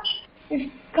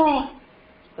इसका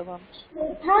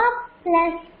रेफा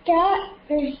प्लस ट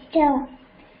इष्ट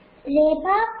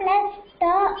रेफा प्लस ट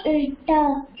इष्ट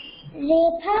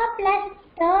रेफा प्लस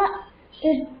ट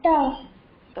इष्ट.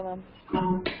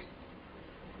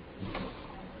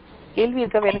 கேள்வி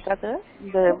இருக்கா வேணுக்காது?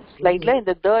 இந்த ஸ்லைட்ல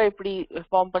இந்த த எப்படி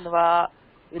ஃபார்ம் பண்ணுவா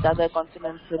with other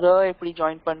consonants, r எப்படி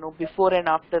ஜாயின் பண்ணும் before and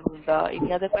after இருந்தா?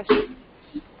 any other question?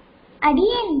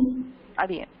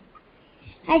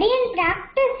 அடியன்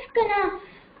பிராக்டிஸ்க்கு நான்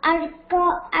அர்க்க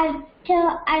அர்ச்ச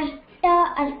அர்த்த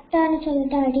அர்த்தன்னு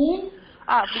சொல்லிட்டு அடியன்.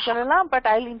 அப்படி சொல்லலாம், but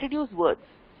I'll introduce words.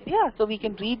 Yeah, so we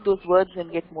can read those words and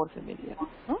get more familiar.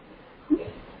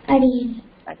 அடியேன்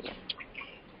Adiyan.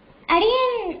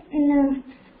 அடியேன்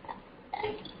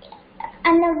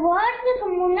அந்த வேர்ட்ஸுக்கு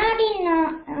முன்னாடி நான்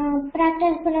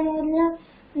ப்ராக்டிஸ் பண்ணும்போது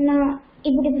நான்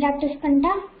இப்படி ப்ராக்டிஸ்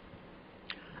பண்ணிட்டா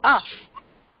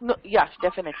No, yeah,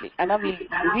 definitely. And we'll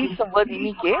read some words in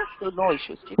any case, so no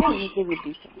issues. Okay, in any case we'll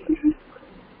read some words.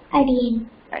 அடியேன்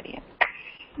Adiyan.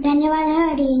 ధన్యవాదాలు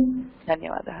అడియన్.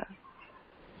 Dhanyavadaha.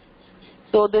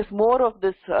 So there's more of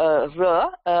this ra.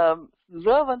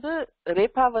 Ra vandu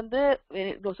repa vandu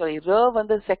no sorry ra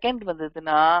vandu second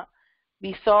vandaduna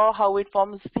we saw how it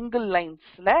forms single lines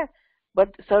la, but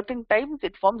certain times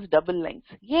it forms double lines.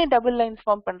 Ye double lines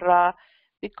form pandra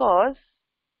because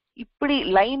இப்படி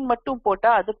line மட்டும் போட்டா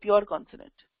அது pure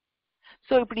consonant.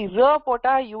 So இப்படி ra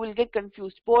போட்டா you will get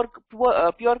confused.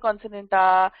 Pure consonant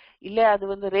இல்ல அது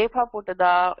வந்து ரேபா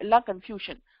போட்டதா எல்லாம்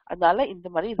confusion. அதனால இந்த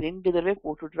மாதிரி ரெண்டு தடவை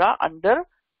போட்டுடுறா under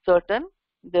certain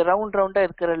இந்த ரவுண்டா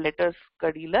இருக்கிற லெட்டர்ஸ்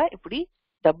கடியில இப்படி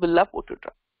டபுளா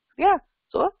போட்டுடுறா. சரியா?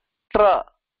 So tra,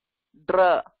 dra,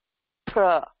 tra,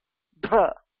 dra.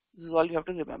 This is all you have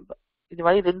to remember. இந்த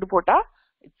மாதிரி ரெண்டு போட்டா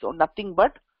it's nothing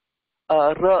but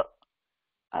ra.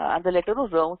 அந்த லெட்டரும்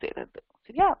ரவும் சேருது.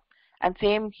 சரியா? And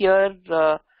same here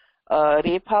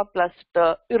Reba plus ta,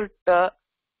 irta,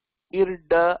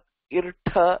 irda,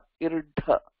 irtha,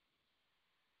 irdha.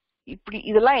 இப்படி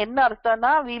இதெல்லாம் என்ன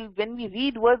அர்த்தம்னா when we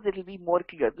read words it will be more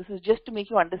clear. This is just to make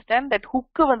you understand that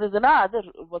hook வந்ததுன்னா அது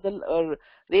முதல்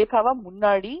ரேபாவா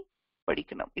முன்னாடி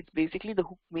படிக்கணும். It's basically the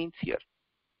hook means here.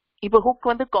 இப்போ hook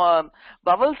வந்து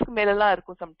vowelsக்கு மேலலாம்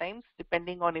இருக்கும் sometimes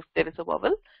depending on if there is a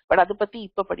vowel, but அது பத்தி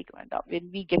இப்ப படிக்க வேண்டாம். When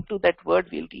we get to that word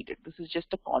we'll read it. This is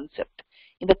just a concept.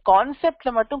 இந்த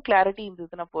கான்செப்ட்ல மட்டும் clarity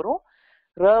இருந்ததுன்னா போறோம்.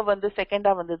 ra வந்து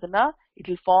செகண்டா வந்ததுன்னா it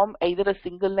will form either a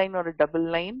single line or a double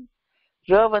line.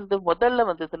 ra வந்து முதல்ல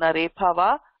வந்ததுன்னா ரேபாவா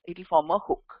it will form a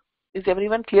hook. Is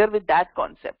everyone clear with that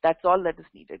concept? That's all that is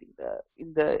needed in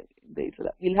the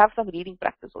we'll have some reading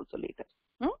practice also later.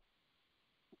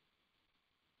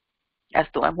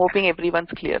 Astu, I'm hoping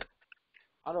everyone's clear.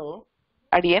 Hello.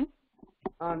 Adiyan.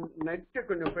 Net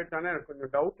கொஞ்சம் போயிட்டானே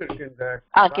கொஞ்சம் doubt இருக்கு இந்த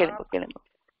கேளுங்க.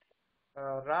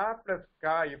 ரா plus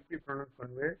கா எப்படி pronounce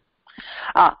பண்ணுவே?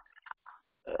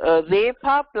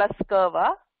 ரேபா plus Kala.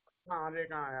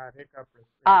 Rekha plus.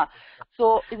 So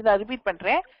இது நான் ரிப்பீட்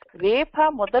பண்றேன். ரேபா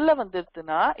முதல்ல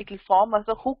வந்துருச்சுன்னா it will form as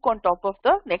a hook on top of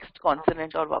the next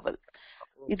consonant or vowel.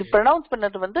 இது ப்ரொனவுன்ஸ்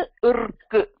பண்ணது வந்து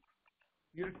இருக்கு.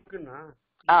 இருக்குன்னா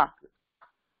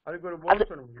அதுக்கு ஒரு வேர்ட்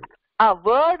சொல்ல முடியும்.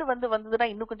 வேர்ட் வந்ததுன்னா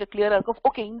இன்னும் கொஞ்சம் கிளியரா இருக்கும்.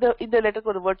 ஓகே, இந்த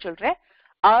லெட்டருக்கு ஒரு வேர்ட் சொல்றேன்.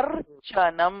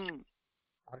 அர்ச்சனம்.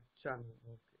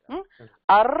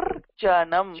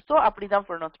 அர்ச்சனம். சோ அப்படிதான்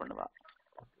ப்ரொனவுன்ஸ் பண்ணுவா.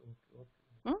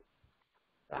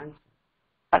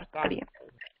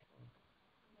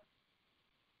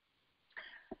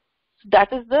 That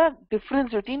is the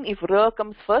difference between if ra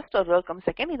comes first or ra comes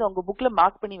second. இது உங்க bookல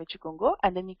mark பண்ணி வெச்சுக்கோங்க,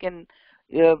 and then you can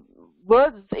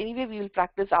words anyway we will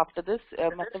practice after this.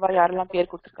 மத்தவா யாரெல்லாம் பேர்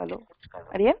கொடுத்திருக்காலோ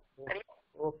அடியன்.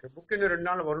 ஓகே, புக்ல ரெண்டு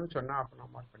நாள் வரும்னு சொன்னா அப்ப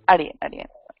நான் மார்க் பண்ணி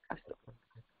அடியன்.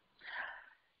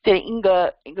 சரி,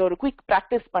 இங்க ஒரு குயிக்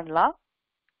பிராக்டிஸ் பண்ணலாம்.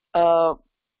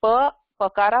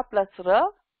 பகாரா பிளஸ் ர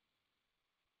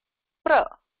பிர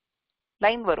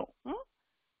லைன் வரும்.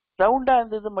 ரவுண்டா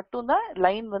இருந்தது மட்டும்தான்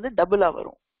லைன் வந்து டபுளா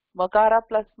வரும். வகாரா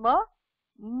பிளஸ் ம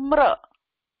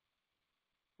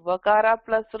வகாரா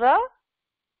பிளஸ் ர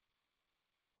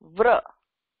व्र,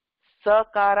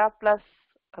 सकारा प्लस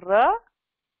र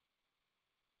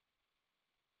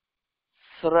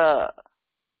स्र,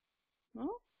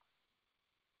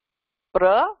 प्र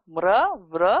म्र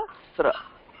व्र स्र.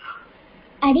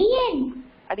 அடியேன்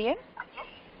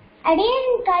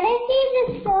கடைசியில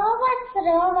ஸ்ரவ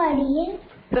அடியேன்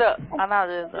ஸ்ர. ஆனா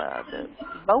அது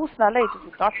பவுஸ்னால it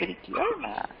is not very clear.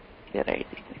 clear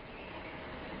ஆயிடுச்சு.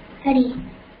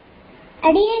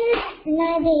 அடியேன்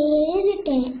நான்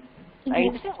எழுதிட்டேன்.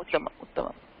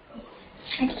 உத்தமம்.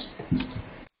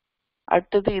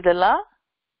 அடுத்தது இதெல்லாம்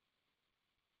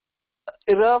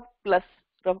ர பிளஸ்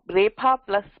ரேபா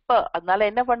பிளஸ் ப. அதனால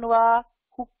என்ன பண்ணுவா?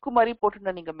 ஹுக்கு மாதிரி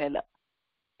போட்டுருந்த நீங்க மேல.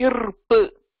 இருப்பு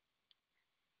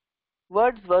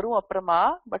வேர்ட்ஸ் வரும் அப்புறமா,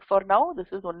 but for now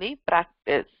this is only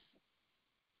practice.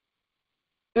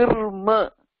 இர்மு,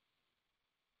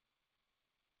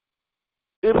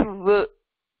 இர்வு,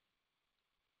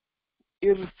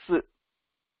 இர்சு.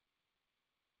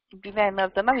 இப்படின்னா என்ன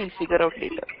அர்த்தம்னா we'll figure out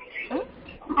later.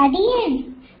 அடியேன்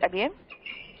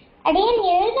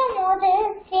எழுதும் போது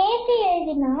சேர்த்து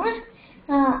எழுதினா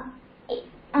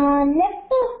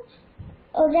லெஃப்ட்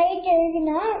ரைட்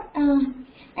எழுதினா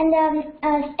அந்த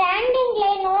ஸ்டாண்டிங்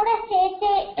லைனோட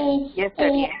சேர்த்து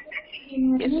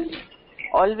Yes.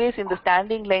 Always in the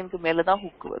standing line க்கு மேல தான்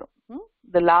hook வரும்.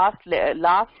 The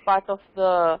last part of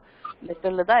the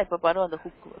letterல தான் எப்ப பாரு அந்த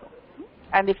hook வரும்.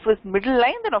 And if it's middle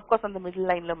line, then of course on the middle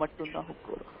line la mattum da hook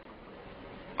varum.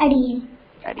 அடியேன்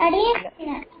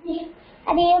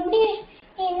அது எப்படி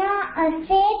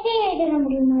சேர்த்து எழுத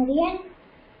முடியுமா அடியேன்?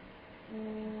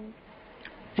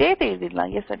 சேர்த்து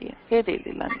எழுதிடலாம். எஸ் அடியேன், சேர்த்து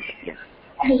எழுதிடலாம். எஸ்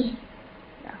அடியேன்.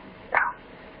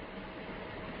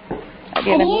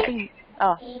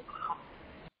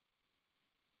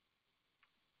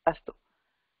 அஸ்து.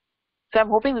 So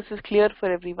I'm hoping this is clear for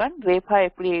everyone. Repha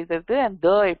eppadi ezhudrathu and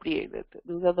the eppadi ezhudrathu.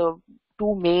 These are the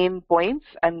two main points,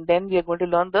 and then we are going to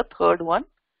learn the third one.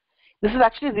 This is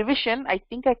actually revision. I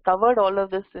think I covered all of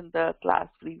this in the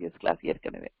previous class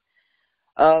ஏற்கனவே.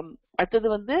 அடுத்தது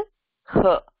வந்து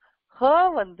h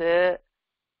வந்து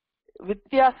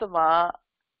வித்தியாசமா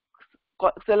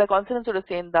சில consonants ஓட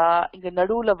சேர்ந்தா இங்க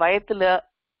நடுவுல வயத்துல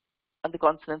அந்த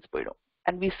கான்சனன்ட்ஸ் போயிடும்.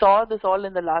 And we saw this all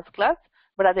in the last class.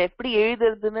 But அதை எப்படி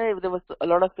எழுதுறதுன்னு there was a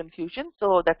lot of confusion, so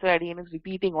that's why Adiyan is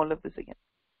repeating all of this again.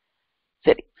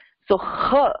 சரி, so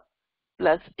h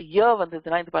plus y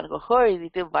வந்ததுன்னா இது பாருங்க, h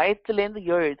எழுதிட்டு வயத்துல இருந்து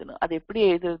y எழுதணும். அது எப்படி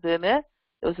எழுதுறதுன்னு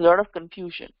there was a lot of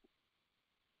confusion.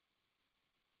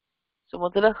 So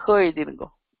முதல்ல h எழுதிருங்க.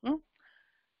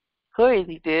 h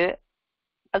எழுதிட்டு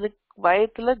அது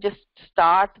வயத்துல just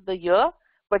start the y,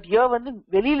 but y வந்து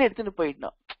வெளியில எடுத்துட்டு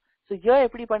போயிடணும். So y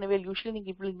எப்படி பண்ணுவே? யூசுவலி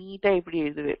நீங்க இப்படி நீட்டா எப்படி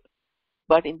எழுதுவே?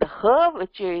 பட் இந்த h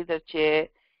வச்சு எழுதச்சே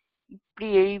இப்படி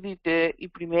எழுதிட்டு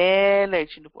இப்படி மேல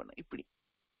அடிச்சுட்டு போகணும். இப்படி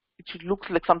it should look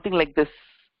like something like this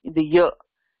in the year.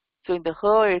 So இந்த h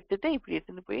எடுத்துட்டு இப்படி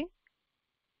எடுத்துட்டு போய்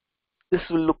this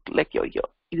will look like your year.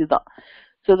 இதுதான்.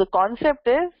 So the concept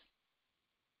is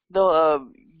the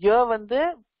year வந்து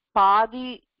பாதி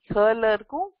hல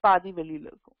இருக்கும், பாதி வெளியில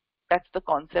இருக்கும். That's the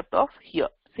concept of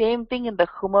here. Same thing இந்த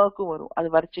ஹுமக்கும் வரும். அது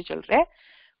வரைச்சு சொல்றேன்.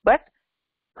 பட்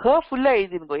h ஃபுல்லா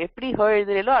எழுதிருங்க. எப்படி h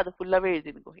எழுதுறீங்களோ அது ஃபுல்லாவே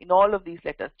எழுதிருங்க in all of these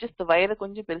letters. Just the வயரை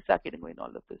கொஞ்சம் பெருசாக்கிடுங்க in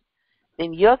all of this. Then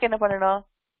yearக்கு என்ன பண்ணணும்?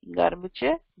 இங்க ஆரம்பிச்சு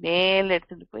மேல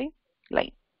எடுத்துட்டு போய்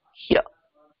line here.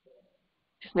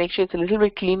 Just make sure it's a little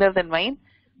bit cleaner than mine.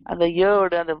 அந்த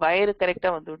year-ஓட அந்த வயரு கரெக்டா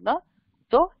வந்துடுனா.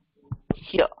 So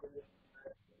here.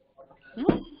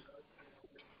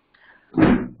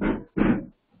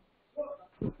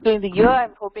 So in the year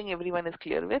I'm hoping everyone is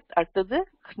clear with. அடுத்தது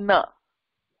hna.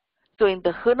 So in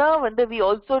the hna வந்து we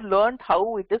also learned how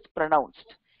it is pronounced.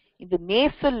 In the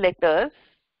nasal letters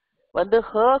வந்து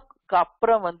h க்கு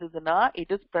அப்புறம் வந்ததுன்னா it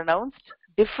is pronounced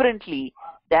differently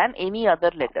than any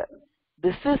other letter.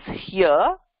 This is here,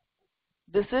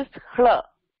 this is hla.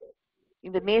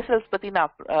 இந்த nasals பத்தி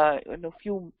நான் in a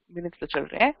few minutes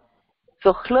சொல்றேன். So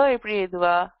hla எப்படி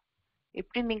எழுதுவா?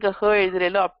 எப்படி நீங்க h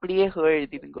எழுதுறீங்களோ அப்படியே h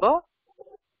எழுதிடுங்க.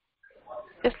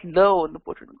 Just la ஒன்னு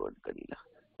போட்டுடுங்க கடியில.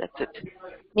 That's it.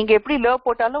 நீங்க எப்படி la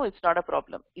போட்டாலும் it's not a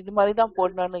problem. இது மாதிரி தான்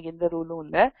போடணும்னு எந்த ரூலும்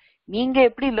இல்ல. நீங்க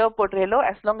எப்படி la போடுறீங்களோ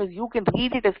as long as you can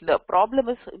read it as la. Problem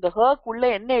is இந்த h குள்ள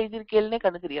என்ன எழுதிருக்கேல்னே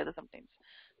கண்ணு தெரியாது sometimes.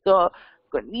 So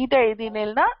நீட்டா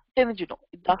எழுதினேல்னா தெரிஞ்சிடும்.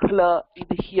 இது hla,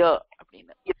 இது here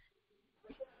அப்படின்னு.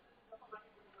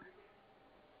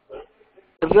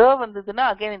 r வந்ததுன்னா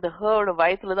again இந்த h ஓட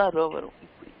வயத்துல தான் r வரும்.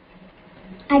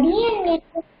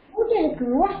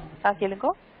 கேளுங்க.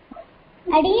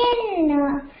 அடியேன்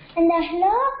அந்த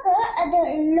ஹ்லோக்கு அது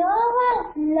லோவா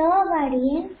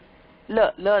அடியேன்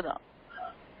ல தான்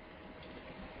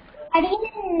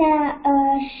அடியேன்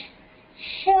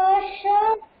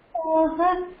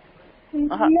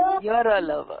you're a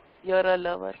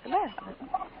lover இருக்குல்ல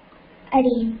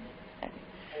அடியேன்.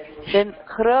 Then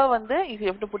hra வந்து you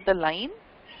have to put the line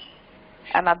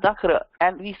and அதான் hra.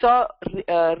 And we saw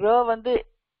ra வந்து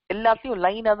எல்லாத்தையும்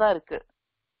லைனா தான் இருக்கு.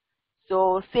 So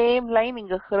same line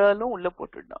இங்க ஹ்ரலும் உள்ள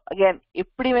போட்டுடணும். Again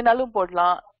எப்படி வேணாலும்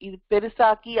போடலாம். இது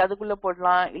பெருசாக்கி அதுக்குள்ள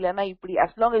போடலாம். இல்லனா இப்படி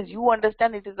as long as you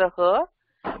understand it is a her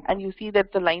and you see that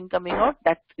the line coming out,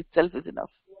 that itself is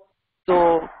enough. So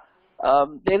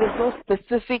there is no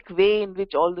specific way in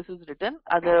which all this is written.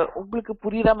 அது உங்களுக்கு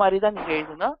புரியுற மாதிரி தான் நீங்க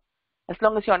எழுதணும். As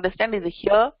long as you understand இது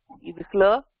here, இது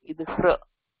hla, இது hra.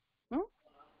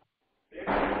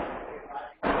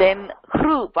 Then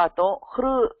hru பார்த்தோம்.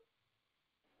 hru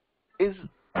is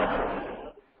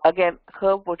again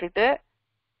her போட்டுட்டு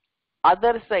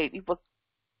other side. இப்ப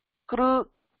kru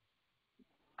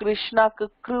கிருஷ்ணாக்கு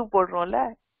kru போடுறோம்ல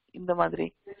இந்த மாதிரி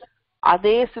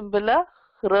அதே சிம்பிள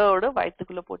ஹ்ரோட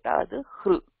வயித்துக்குள்ள போட்டா அது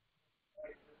hru.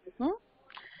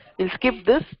 We'll skip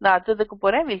this. நான் அடுத்ததுக்கு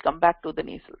போறேன். We'll come back to the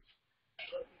nasals.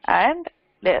 And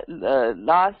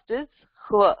last is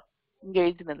hva. இங்க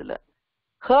எழுதினதுல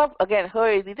h again h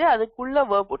எழுதிட்டு அதுக்குள்ள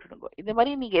verb போட்டுடுங்க. இந்த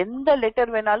மாதிரி நீங்க எந்த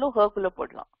லெட்டர் வேணாலும் h குள்ள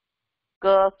போடலாம். க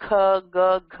க க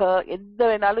க எந்த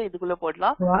வேணாலும் இதுக்குள்ள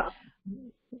போடலாம்.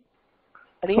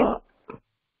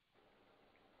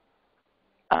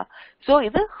 So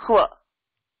இது ஹ்வ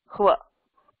ஹ்வ.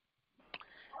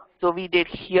 So we did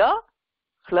here,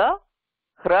 hla,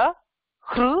 hra,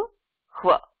 hru,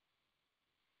 hwa.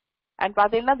 And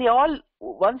பாத்தீங்கன்னா they all,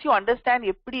 once you understand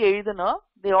எப்படி எழுதணும்,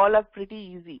 they all are pretty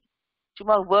easy.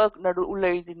 சும்மா work நடு உள்ள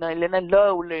எழுதினா இல்லைன்னா ல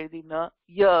உள்ள எழுதினா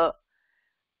ய,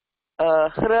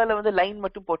 ஹ்ரல வந்து லைன்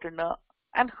மட்டும் போட்டுனா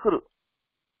and hru.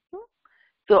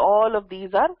 So all of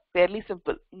these are fairly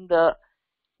simple.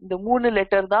 இந்த மூணு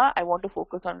லெட்டர் தான் I want to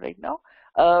focus on right now.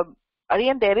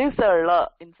 Again there is a la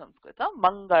in Sanskrit.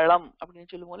 மங்களம்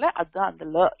அப்படின்னு சொல்லுவோம்ல, அதுதான் அந்த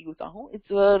ல யூஸ் ஆகும்.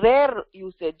 இட்ஸ் ரேர்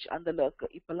யூசேஜ் அந்த லக்கு.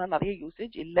 இப்பெல்லாம் நிறைய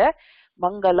யூசேஜ் இல்ல,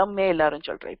 மங்களம்மே எல்லாரும்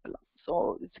சொல்றேன் இப்பெல்லாம். So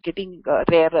it's getting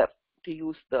rarer to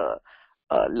use the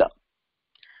la.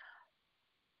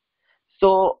 So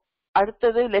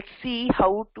அடுத்தது let's see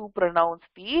how to pronounce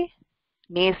the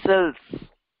nasals.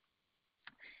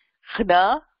 ஹ்ன,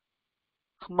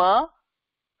 ஹ்ம,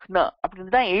 ஹ்ன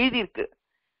அப்படின்னு தான் எழுதி இருக்கு.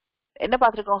 என்ன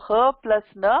பார்த்திருக்கோம்? ஹ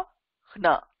பிளஸ் ந ஹ்ன,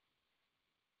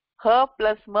 ஹ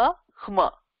பிளஸ் ம ஹ்ம,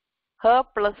 ஹ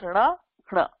பிளஸ் ண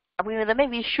ஹ்ன அப்படின்னு தானே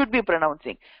we should be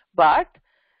pronouncing. But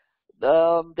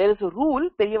there is a rule,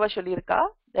 பெரியவா சொல்லியிருக்கா,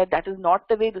 that is not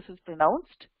the way this is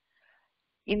pronounced.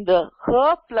 In the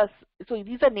h plus, so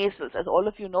these are nasals, as all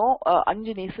of you know.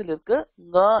 அஞ்சு nasal இருக்கு.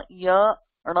 ng, y,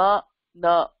 ண, ந,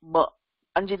 ம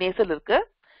அஞ்சு nasal இருக்கு.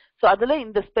 So அதுல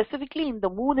இந்த specifically இந்த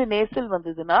மூணு nasal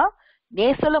வந்ததுன்னா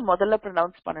nasal முதல்ல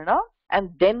pronounce பண்ணணும், and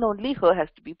then only her has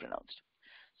to be pronounced.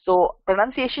 So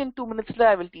pronunciation 2 minutes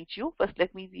I will teach you. First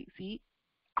let me see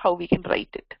how we can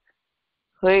write it.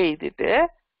 h எழுதிட்டு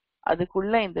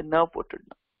அதுக்குள்ள இந்த ந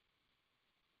போட்டுடணும்.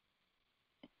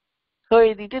 h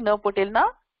எழுதிட்டு ந போட்டேன்னா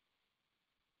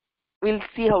we'll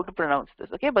see how to pronounce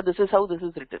this. Okay, but this is how this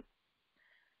is written.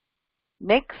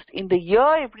 Next இந்த ய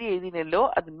எப்படி எழுதினோ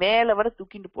அது மேல வர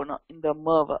தூக்கிட்டு போனோம் இந்த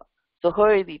மவ. So h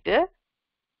எழுதிட்டு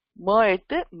ம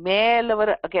எடுத்து மேல வர,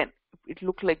 again it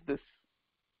look like this.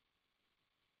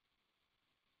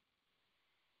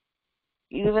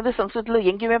 இது வந்து சம்ஸ்கிருதத்துல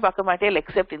எங்கேயுமே பார்க்க மாட்டேன்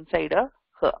except inside a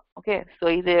h. Okay, so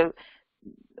இது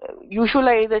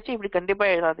யூசுவலா எழுதாச்சு இப்படி கண்டிப்பா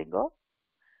எழுதாதீங்க.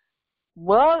 ம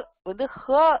வந்து h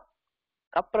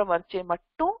அப்புறம் வரிச்சை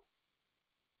மட்டும்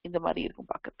இந்த மாதிரி இருக்கும்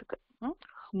பார்க்கிறதுக்கு.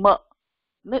 ம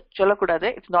சொல்லக்கூடாது,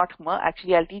 it's not ma.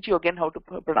 Actually I'll teach you again how to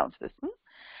pronounce this.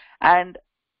 And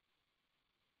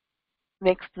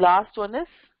next last one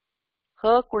is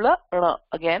h kula ண.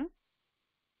 Again,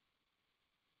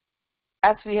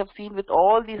 as we have seen with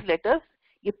all these letters,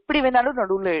 எப்படி வேணாலும்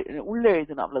நடுவுல உள்ள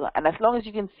எழுதணும் அவ்வளவுதான். And as long as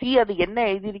you can see அது என்ன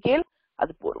எழுதிருக்கேல்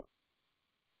அது போறோம்.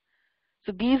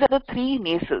 So these are the three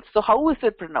nasals. So how is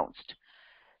it pronounced?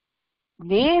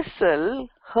 Nasal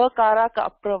h காராக்கு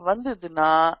அப்புறம்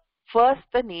வந்ததுன்னா first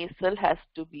the nasal has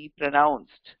to be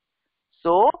pronounced.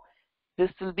 So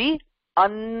this will be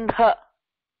anh,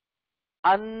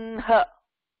 anh,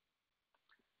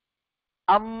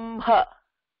 amh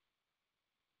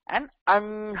and anh.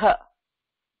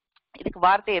 இதுக்கு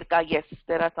வார்த்தை இருக்கா? Yes,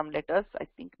 there are some letters. I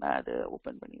think நான் அது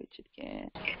open பண்ணி வச்சிருக்கேன்.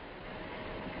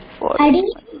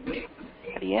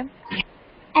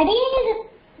 Adiyan இது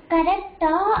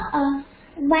கரெக்ட்டா?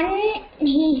 one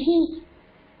he.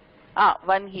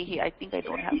 One he. I think I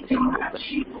don't have this open.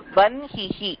 One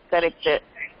he. Correct.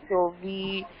 So we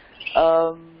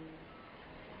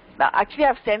actually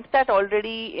I've sent that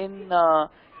already in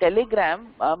Telegram.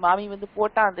 Mami வந்து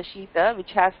போட்டா அந்த sheet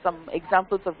which has some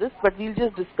examples of this, but we'll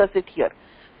just discuss it here.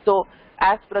 So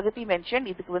as Pragati mentioned,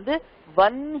 இதுக்கு வந்து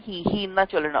one he ன்னா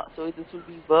சொல்லணும். So this will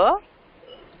be va.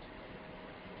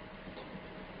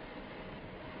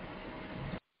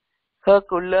 h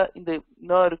குள்ள இந்த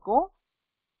ந இருக்கும்.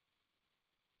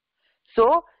 So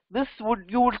this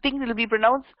you would think it will be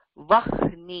pronounced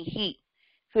vahnihi.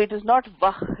 So it is not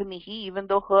vahnihi, even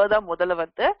though h da முதல்ல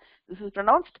வருது. This is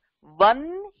pronounced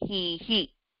vanhihi.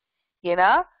 ஏன்னா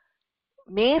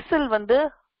nasal வந்து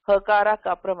h காராக்கு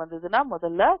அப்புறம் வந்ததுன்னா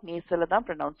முதல்ல nasal தான்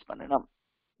pronounce பண்ணணும்.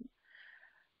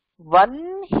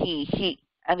 Vanhihi.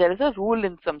 And there is a rule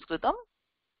in Sanskritam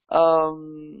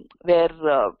where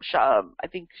I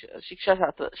think Shiksha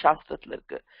Shastrathla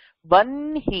இருக்கு.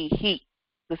 Vanhihi.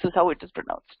 This is how it is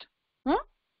pronounced.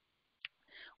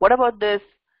 What about this?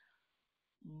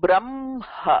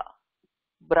 Brahma.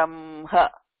 Brahma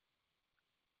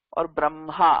or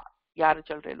Brahma. யாரு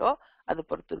சொல்றீங்களோ அது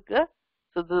பொறுத்து இருக்கு.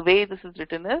 So the way this is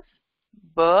written is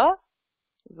b,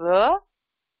 r,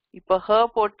 இப்ப h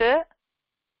போட்டு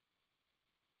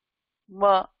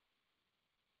ma,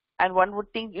 and one would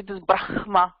think it is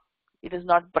Brahma. It is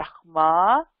not Brahma.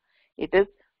 It is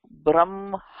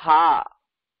Brahma.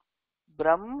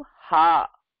 பிரம்ஹா.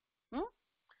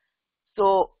 So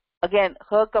again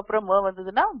ஹக்கு அப்புறம் ம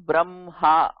வந்ததுன்னா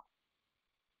பிரம்ஹா.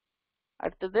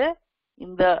 அடுத்தது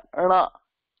இந்த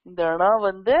இந்த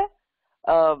வந்து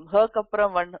ஹக்கு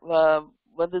அப்புறம்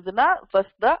வந்ததுன்னா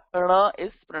first the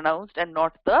is pronounced and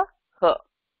not the h.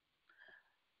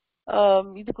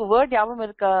 இதுக்கு வேர்ட் ஞாபகம்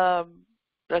இருக்கா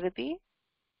பிரகதி?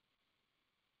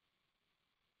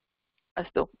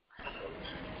 அஸ்து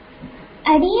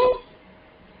அடியன்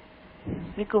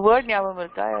இதுக்கு வேர்ட் ஞாபகம்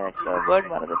இருக்கா?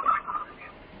 வேர்ட் மறந்துட்டேன்.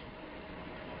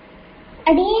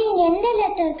 அடியன் எந்த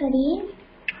லெட்டர் அடியன்?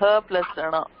 h plus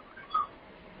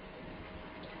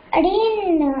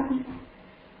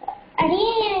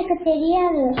அடியன் எனக்கு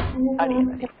தெரியாது.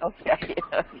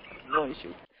 No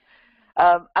issue.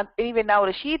 எனிவே நான்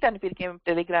ஒரு ஷீட் அனுப்பியிருக்கேன்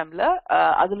டெலிகிராம்ல.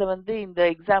 அதுல வந்து இந்த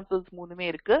எக்ஸாம்பிள்ஸ் மூணுமே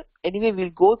இருக்கு. Anyway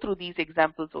will go through these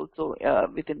examples also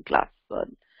with in class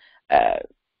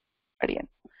அடியன்.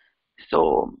 So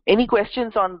any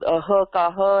questions on her ka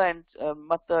her and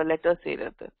matta letters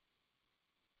செய்றது?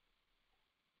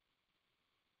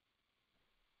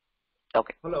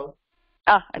 Okay. ஹலோ.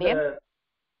 அடியன்.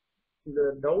 இந்த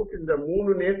டவுட் இந்த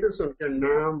மூணு நேசஸ் இருக்கு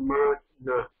நா மா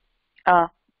நா.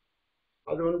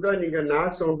 அது வந்து நீங்க நா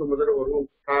சவுண்ட் முதல்ல வரும்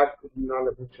காக்கு முன்னால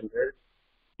பிடிச்சது.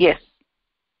 எஸ்.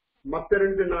 மத்த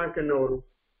ரெண்டு நாக்கு என்ன வரும்?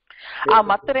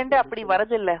 மத்த ரெண்டு அப்படி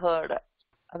வரதில்லை ஹர்ட்.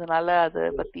 அதனால அது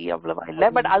பத்தி அவ்வளவா இல்ல.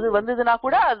 பட் அது வந்ததுன்னா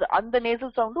கூட அது அந்த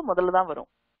நேசல் சவுண்டும் முதல்ல தான் வரும்.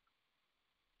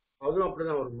 அதுவும்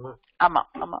அப்படிதான் வருமா? ஆமா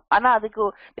ஆமா. ஆனா அதுக்கு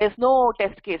there's no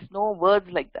test case, no words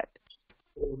like that.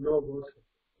 No words.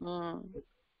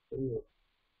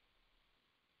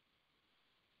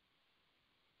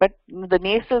 But the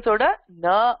nasals oda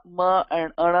na ma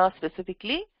and ana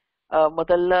specifically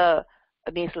முதல்ல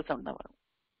nasal sound தான் வரும்.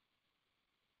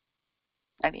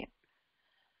 அடியன்.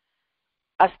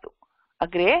 அஸ்து.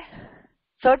 அக்ரே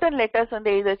certain letters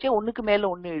வந்து எழுதச்சு ஒண்ணுக்கு மேல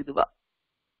ஒண்ணு எழுதுவா.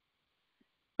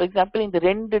 ஃபார் எக்ஸாம்பிள் இந்த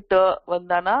ரெண்டு ட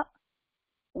வந்தானா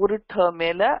ஒரு ட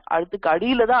மேல அடுத்துக்கு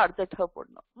அடியில தான் அடுத்த ட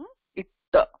போடணும்.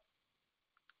 இட்ட.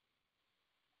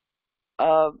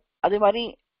 அதே மாதிரி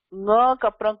க்கு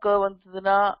அப்புறம் க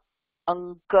வந்ததுன்னா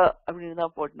அங்க அப்படின்னு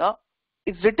தான் போடணும்.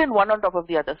 It's written one on top of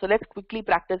the other. So let's quickly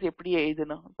practice எப்படி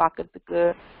எழுதணும். பார்க்கிறதுக்கு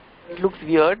it looks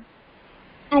weird.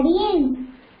 அடியன்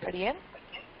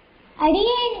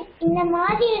அடியன் இந்த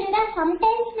மாதிரி இருந்தா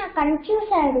சம்டைம்ஸ் நான்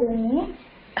கன்ஃபியூஸ் ஆயிடுவேன்.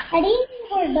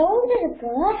 அடியன் ஒரு டவுட்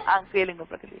இருக்கு. கேளுங்க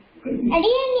பிரகதி.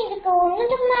 அடியன் இதுக்கு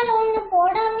ஒண்ணுக்கு மேல ஒண்ணு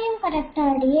போடாமையும் கரெக்டா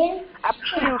அடியன்?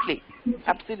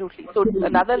 Absolutely. So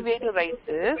another way to write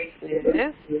this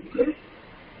is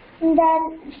இந்த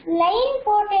லைன்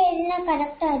போட்டு என்ன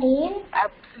கரெக்டா அடியன்?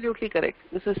 Absolutely correct.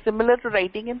 This is similar to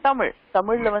writing in Tamil.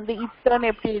 தமிழ்ல வந்து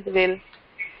இத்தனை எப்படி எழுதுவேல்?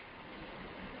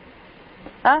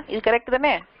 இது கரெக்ட்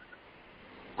தானே?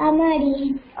 ஆமா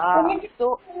அடியன். So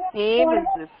same is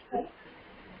this.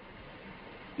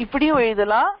 இப்படியும்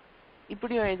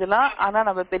எழுதலாம். ஆனா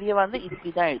நம்ம பெரிய வந்து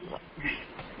இப்படிதான் எழுதுவோம்.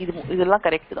 இதெல்லாம்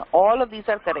கரெக்ட் தான். All of these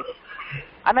are correct.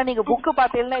 ஆனா நீங்க புக்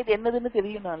பார்த்தீங்கன்னா இது என்னதுன்னு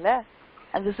தெரியணும்ல.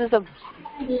 And this is a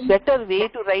better way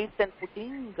to write than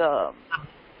putting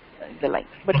the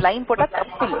line. But line போட்டா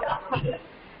தப்பு இல்ல.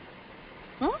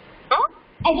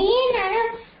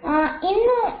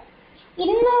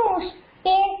 இன்னும்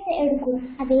ஸ்பேஸ் எடுக்கும்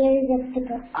அது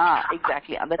எழுதுறதுக்கு.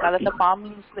 எக்ஸாக்ட்லி. அந்த காலத்துல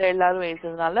பாம்லீவ்ஸ்ல எல்லாரும்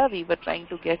எழுதுறதுனால we were trying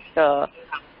to get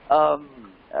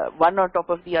one on top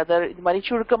of the other. இது மாதிரி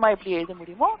சுருக்கமா எப்படி எழுத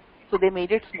முடியுமோ so they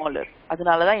made it smaller.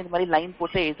 அதனால தான் இந்த மாதிரி லைன்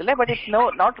போட்டு எழுதல. But it's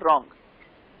not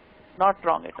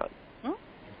wrong at all.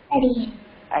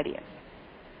 அடியன்.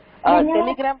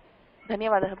 டெலிகிராம்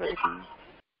தன்யவாதம் பிரகதி.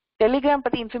 டெலிகிராம்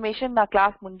பத்தி இன்ஃபர்மேஷன் நான்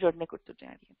கிளாஸ் முடிஞ்ச உடனே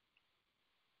கொடுத்துட்டேன் அடியன்.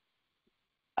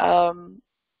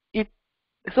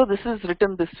 So this is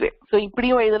written this way. So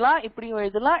இப்படியும் எழுதலாம். It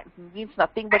means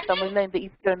nothing but தமிழ்ல இந்த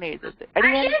இத்தனை எழுதுது.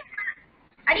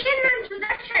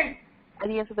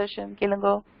 அடியன் சுதர்ஷன் கேளுங்க.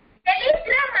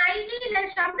 டெலிகிராம் ஐடில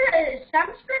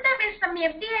சம்ஸ்கிருதம்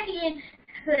எப்படி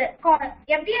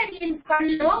அடியன்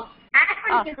பண்ணணும் ஆட்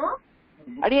பண்ணிக்கணும்?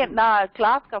 அடியன் நான்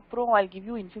கிளாஸ்க்கு அப்புறம் I'll give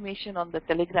you information on the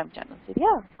Telegram channel.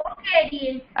 சரியா? ஓகே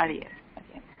அடியன்.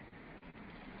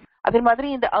 அதே மாதிரி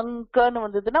இந்த அங்கன்னு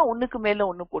வந்ததுன்னா ஒண்ணுக்கு மேல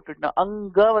ஒண்ணு போட்டுடணும்.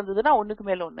 அங்க வந்ததுன்னா ஒண்ணுக்கு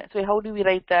மேல ஒண்ணு. So how do we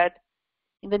write that?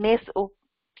 இந்த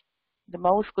இந்த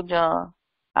மவுஸ் கொஞ்சம்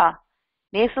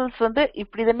நேசல்ஸ் வந்து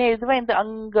இப்படி தானே எழுதுவேன். இந்த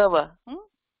அங்கவ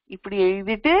இப்படி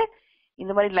எழுதிட்டு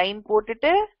இந்த மாதிரி லைன்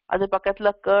போட்டுட்டு அது பக்கத்துல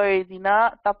க எழுதினா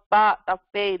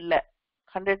தப்பே இல்ல.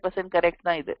 100% கரெக்ட்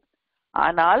தான் இது.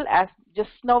 ஆனால் as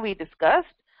just now we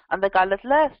discussed அந்த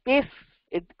காலத்துல ஸ்பேஸ்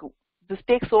எடுக்கும். This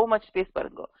takes so much space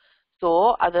பாருங்க. So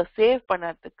அத சேவ்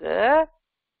பண்ணறதுக்கு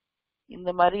இந்த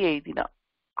மாதிரி எழுதினா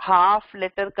ஹாஃப்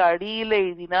லெட்டருக்கு அடியில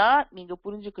எழுதினா நீங்க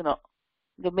புரிஞ்சுக்கணும்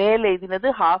இங்க மேல எழுதினது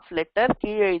half letter,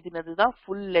 கீழே எழுதினது தான்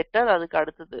full letter, அதுக்கு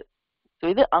அடுத்தது. So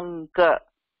இது அங்க.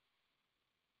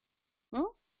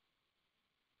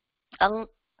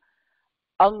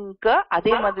 அங்க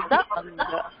அதே மாதிரி தான்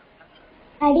அங்க.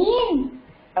 அடியேன்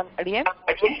அடியேன்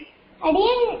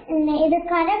அடியேன் இது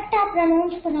கரெக்டா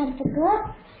ப்ரொனவுன்ஸ் பண்றதுக்கு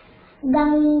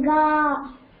கங்கா.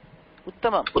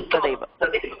 உத்தமம். ததைவ.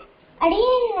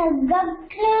 அடியேன்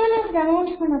கக்லான்னு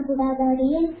ப்ரொனவுன்ஸ் பண்ணக்கூடாது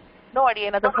அடியேன். நோ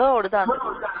அடியேன், அது ஹோடு தான்.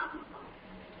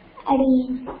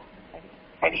 அடியேன்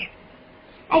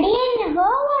அடியேன்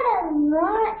ஹோவோட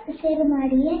சேருமா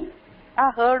அடியேன்?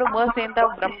 ஹேர்டு மோ சேர்ந்தா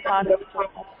பிரம்மா.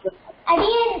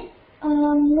 அடியேன்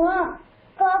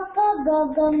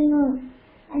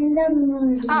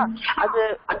அது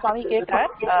சுவாமி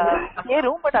கேட்டார்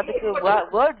சேரும், பட் அதுக்கு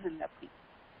வேர்ட்ஸ் இல்ல அப்படி.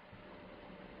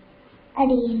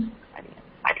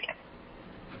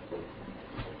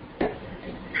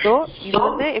 சோ இது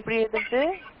வந்து எப்படி எழுதுறது?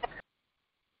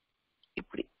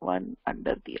 இப்படி one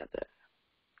under the other.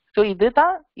 So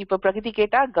இதுதான் இப்ப பிரகதி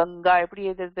கேட்டா கங்கா எப்படி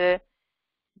எழுதுறது?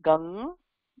 கங்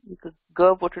க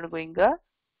போட்டுடுங்க இங்க.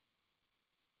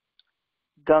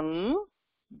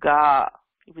 கங்கா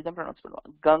இப்படிதான் ப்ரொனவுன்ஸ்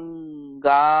பண்ணுவாங்க.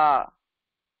 Ganga.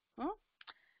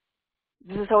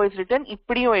 This is how it's written.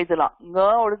 இப்படியும் எழுதலாம்.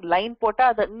 ஒரு லைன் போட்டா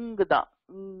அது இங்கு தான்.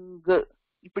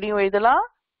 இப்படியும் எழுதலாம்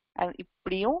and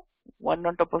இப்படியும் one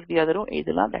on top of the other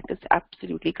எழுதலாம். That is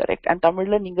absolutely correct. And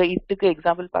தமிழ்ல நீங்க இதுக்கு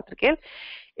எக்ஸாம்பிள் பார்த்திருக்கேன்.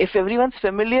 If everyone's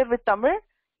familiar with Tamil,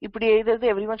 இப்படி எழுதுறது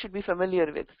everyone should be familiar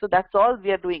with. So that's all we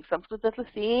are doing. Sanskritல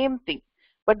same thing.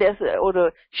 But there's ஒரு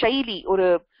ஷைலி, ஒரு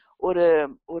ஒரு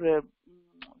ஒரு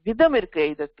விதம் இருக்கு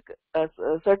எழுதுறதுக்கு.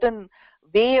 certain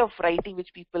way of writing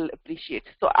which people appreciate.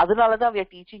 So அதனால தான் we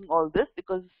are teaching all this,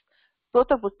 because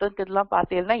சோத்த புத்தகத்தெல்லாம்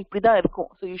பார்த்தீங்கன்னா இப்படிதான் இருக்கும்.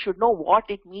 So you should know what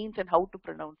it means and how to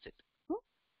pronounce it.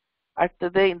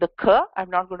 அடுத்தது இந்த க, I'm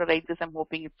not going to write this. I'm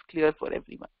hoping it's clear for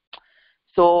everyone.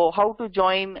 So how to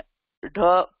join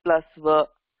dha plus va?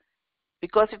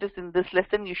 Because it is in this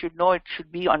lesson, you should know it should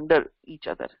be under each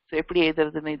other. So எப்படி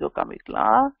எழுதுறதுன்னு இதோ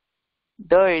காமிக்கலாம்.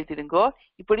 ட எழுதிருங்கோ.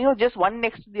 இப்படியும் just one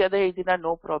next to the other எழுதினா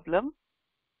no problem.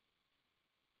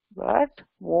 But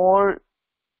more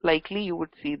likely you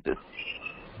would see this.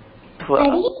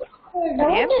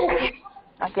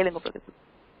 கேளுங்க பிரகதி.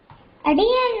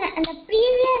 அடியன் அந்த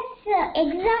previous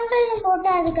example போட்டு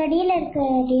அதுக்கு அடியில இருக்கு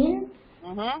அடியன்.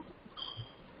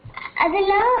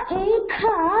 அதுல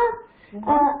உங்கா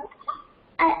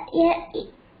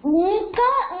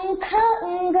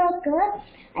உங்களுக்கு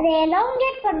அதை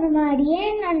எலாங்கேட் பண்ணுமா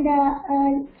அடியன்? அந்த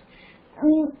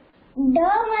ட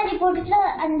மாதிரி போட்டுட்டு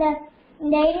அந்த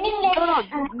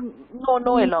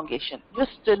no elongation.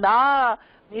 Just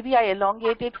maybe I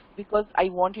elongate it because I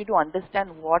want you to understand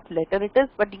what letter it is.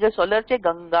 But நீங்க சொல்லறச்சே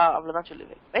கங்கா அவ்வளவுதான்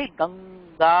சொல்லுவேன், right?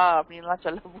 கங்கா அப்படின்லாம்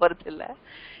சொல்ல போறது இல்ல.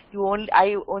 I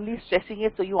only stressing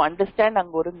it so you understand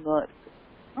அங்க ஒரு ங இருக்கு.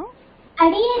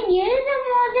 அடியன்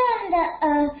எழுதும்போது அந்த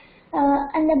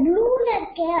அந்த ப்ளூல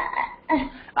இருக்க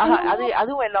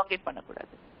அதுவும் elongate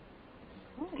பண்ணக்கூடாது.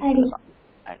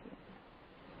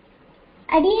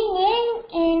 அடியன்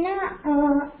ஏன்னா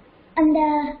அந்த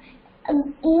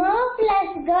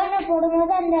பிளஸ் கர்ன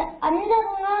போடும்போது அந்த அந்த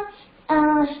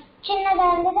சின்னதா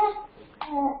இருந்ததா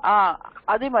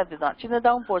அதே மாதிரி தான்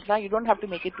சின்னதாவும் போடலாம். You don't have to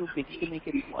make it too big. You can make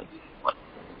it small.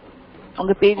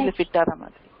 உங்க பேஜ்ல ஃபிட் ஆற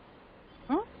மாதிரி.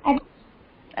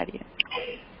 அடியே.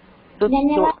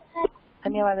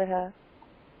 धन्यवादः.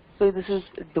 So this is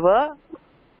dva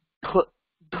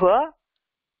dva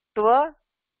tva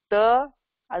ta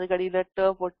அதுக்கு அடியில ட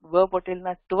வ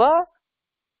போட்டேன்னா ட்வ.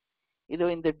 இதோ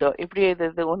இந்த ட எப்படி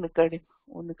எழுதுறது? ஒன்னு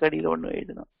கடியில ஒன்னு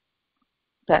எழுதணும்.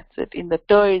 That's it. இந்த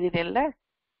ட எழுதினேன்ல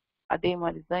அதே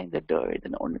மாதிரி தான் இந்த ட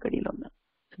எழுதணும், ஒன்னு கடியில ஒன்னு.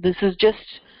 This is just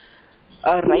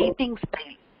a writing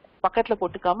style. பக்கத்துல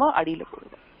போட்டுக்காம அடியில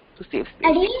போடுங்க to save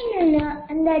space.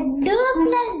 அந்த ட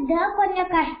பிளஸ் ட கொஞ்சம்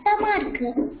கஷ்டமா இருக்கு.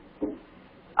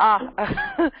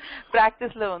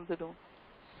 பிராக்டிஸ்ல வந்துடும்.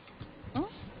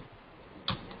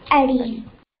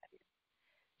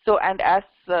 So, and as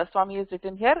Swami has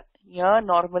written here, ya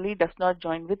normally does not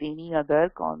join with any other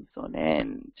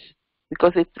consonant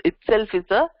because it itself is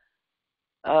a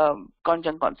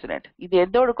conjunct consonant. Idu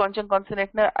endoda conjunct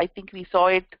consonant na I think we saw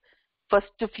it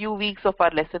first few weeks of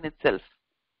our lesson itself.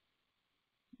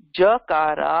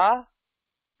 Jakara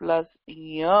plus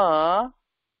ya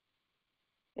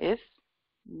is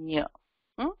nya.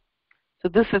 So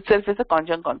this itself is a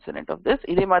conjunct consonant of this.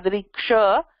 Idhe madri ksha,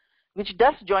 which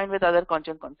does join with other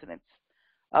conjunct consonants,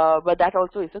 but that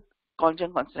also is a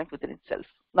conjunct consonant within itself.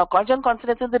 Now conjunct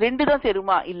consonants வந்து ரெண்டு தான்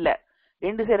சேருமா? இல்ல,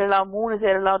 ரெண்டு சேரலாம், மூணு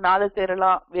சேரலாம், நாலு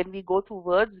சேரலாம். When we go through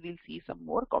words, we'll see some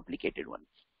more complicated ones.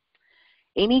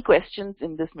 Any questions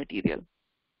in this material?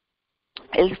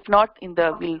 If not,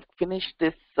 we'll finish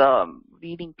this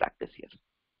reading practice here.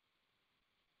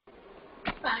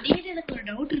 அடியே எனக்கு ஒரு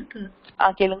டவுட் இருக்கு.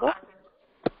 கேளுங்க.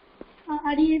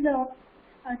 அடியே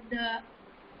அந்த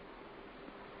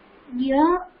யா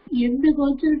எந்த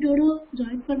கான்செப்டோட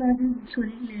ஜாயின் பண்ணாதுன்னு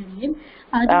சொல்லிங்களே,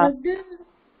 அது வந்து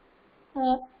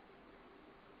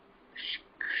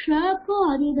ஷாக்கோ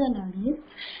அதேதானே?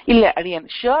 இல்ல அடியன்,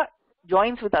 ஷ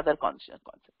joins with other consonants.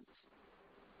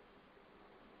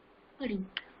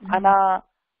 ஆனா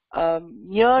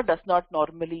near does not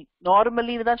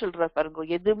normally தான் சொல்ற பாருங்க.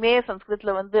 எதுவுமே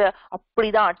சம்ஸ்கிருதத்துல வந்து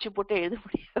அப்படிதான் அச்சு போட்டு எழுத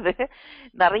முடியாது.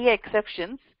 நிறைய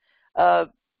எக்ஸெப்ஷன்ஸ்.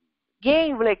 ஏன்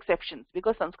இவ்வளவு exceptions?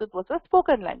 Because சம்ஸ்கிருத் was a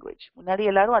spoken language. முன்னாடி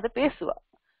எல்லாரும் அதை பேசுவா.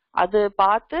 அது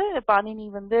பார்த்து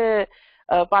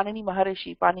பாணினி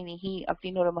மகரிஷி, பாணினிஹி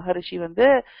அப்படின்னு ஒரு மகரிஷி வந்து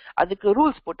அதுக்கு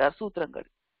ரூல்ஸ் போட்டார், சூத்திரங்கள்.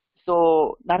 So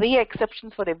நிறைய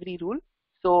exceptions for every rule.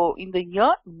 So in the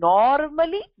year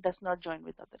normally does not join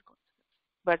with other consonants,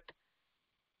 but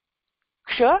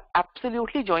ksha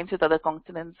absolutely joins with other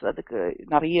consonants. அதுக்கு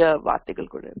நிறைய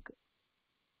வார்த்தைகள் கூட இருக்கு.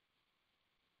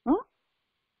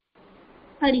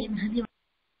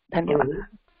 தன்யவாத்.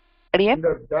 அடியன்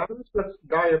இந்த டான்ஸ் பிளஸ்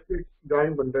டா எப்படி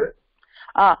ஜாயின் பண்றது?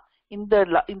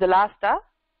 இந்த லாஸ்டா?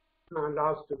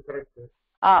 Last correct.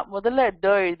 முதல்ல ட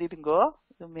எழுதிடுங்கோ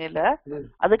இது மேல,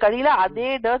 அதுக்கு அடியில அதே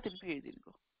ட திருப்பி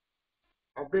எழுதிடுங்கோ.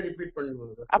 அப்படியே ரிப்பீட்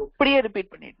பண்ணுங்க. அப்படியே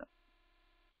ரிப்பீட் பண்ணிடணும்.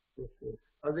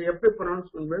 அது எப்படி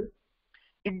ப்ரொனவுன்ஸ் பண்ணுவீங்க?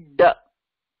 It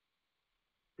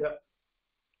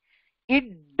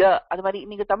it. அது மாதிரி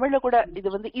நீங்க தமிழ்ல கூட இது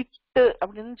வந்து இட்டு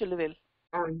அப்படின்னு சொல்லுவேன்.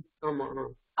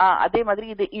 அதே மாதிரி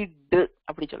இது இட்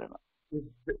அப்படி சொல்லணும்.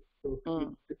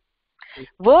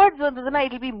 வேர்ட்ஸ் வந்ததுன்னா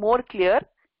it will be more clear.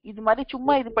 இது மாதிரி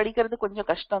சும்மா இது படிக்கிறது கொஞ்சம்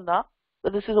கஷ்டம் தான்.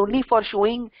 This is only for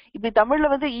showing. இப்படி தமிழ்ல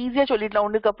வந்து ஈஸியா சொல்லிடலாம்,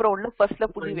 ஒண்ணுக்கு அப்புறம் ஒண்ணு ஃபர்ஸ்ட்ல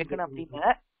புள்ளி வைக்கணும் அப்படின்னு.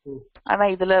 ஆனா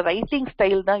இதுல ரைட்டிங்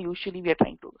ஸ்டைல் தான் usually we are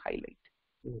trying to highlight.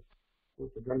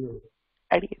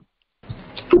 அடியன்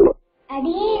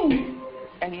அடியன்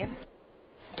அடியன்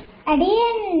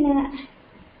அடியன்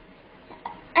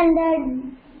அந்த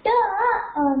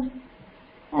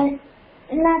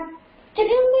நான்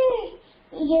திரும்பி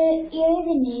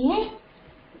எழுதினேன்,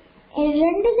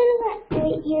 2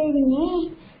 தடவை எழுதினேன்.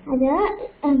 அது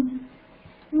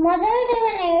முதல்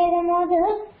தடவை எழுதும் போது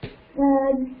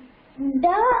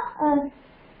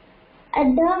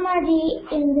மாதிரி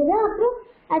இருந்தது. அப்புறம்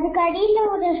அதுக்கு அடியில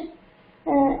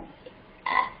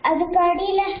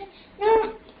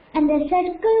அந்த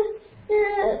சர்க்கிள்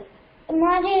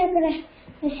மாதிரி இருக்கிற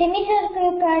செமி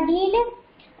சர்க்கிளுக்கு அடியில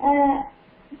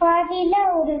பாதியில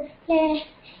ஒரு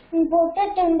போட்டு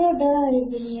துண்டு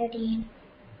எழுதி.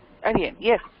 Again,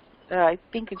 yes. I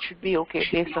think it should be okay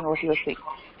based on what you are saying.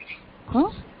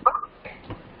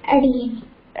 Again.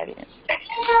 Again.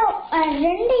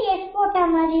 2 S போட்ட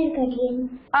மாதிரி இருக்கு again.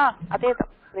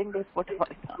 அதேதான், 2 S போட்ட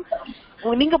மாதிரி தான்.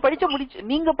 நீங்க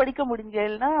படிக்க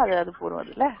முடிஞ்சேன்னா அது போறோம்.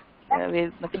 அதுல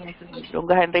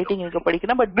உங்க ஹேண்ட் ரைட்டிங் நீங்க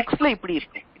படிக்கணும், பட் புக்ஸ்ல இப்படி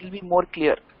இருக்கும். It will be more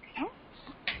clear.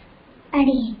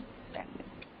 Again.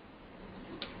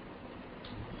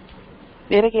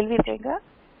 வேற கேள்வி இருக்கீங்க?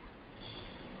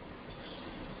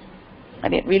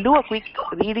 We'll do a quick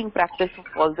reading practice of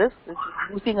all this. This is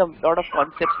using a lot of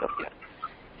concepts of here.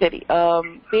 சரி,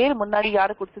 பேர் முன்னாடி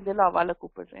யாரை கொடுத்திருந்தேலோ அவளை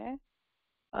கூப்பிடுறேன்.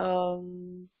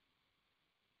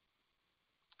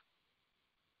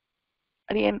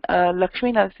 அடியன்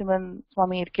லக்ஷ்மி நரசிம்மன்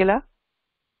சுவாமி இருக்கீங்களா?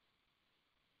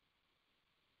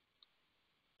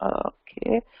 ஓகே.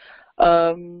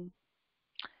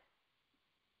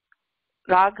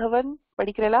 ராகவன்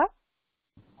படிக்கிறீங்களா?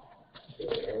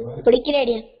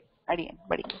 படிக்கிறேன் அடியன்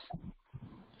படிக்க.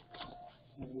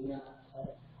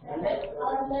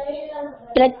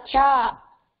 பிரச்சா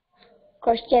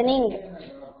क्वेश्चनिंग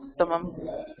तमाम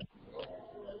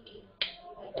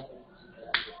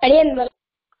அடியன்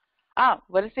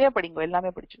வரிசையா படிங்க, எல்லாமே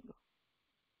படிச்சுங்க.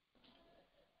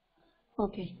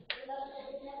 Okay.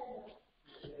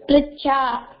 பிரச்சா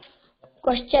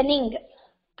questioning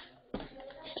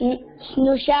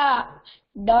स्नुषा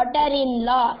daughter in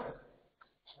law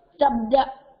शब्द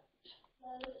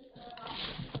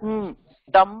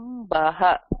स्तंभः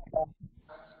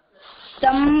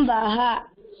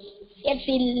a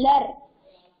pillar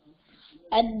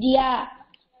adya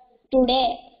today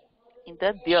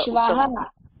shvaha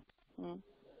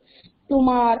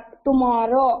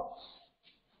tomorrow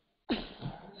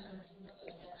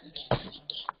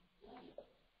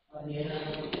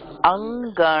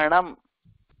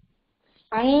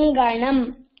anganam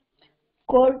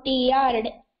courtyard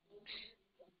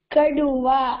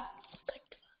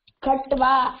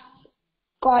katva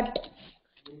cot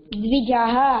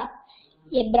dvijaha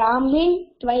a brahmin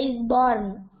twice born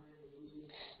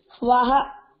वह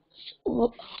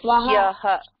ह्यः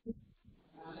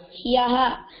ह्यः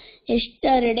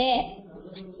yesterday,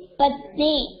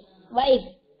 पत्नी wife,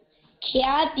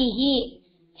 ख्यातिः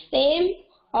fame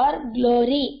or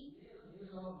glory,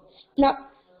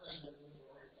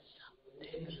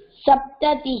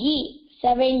 सप्ततिः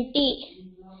 70,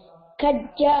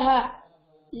 खज्जः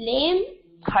lame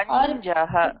or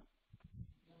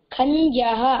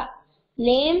खंजः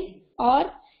lame or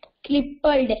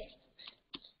crippled,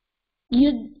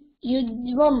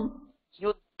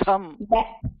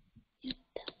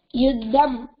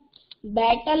 Yuddham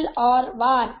battle or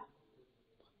war,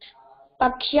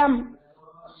 पक्षम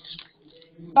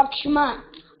पक्ष्मा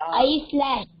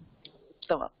eyelash.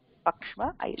 उत्तमं पक्ष्मा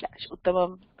eyelash उत्तमं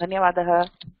धन्यवादः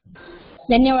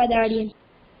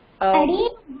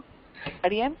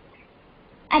அடியேன்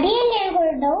அடியேன் எனக்கு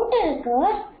ஒரு டவுட் இருக்கு.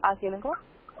 கேளுங்க.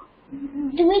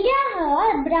 த்விஜஹ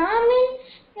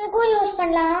பிராமினுக்கும் யூஸ்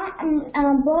பண்ணலாம்,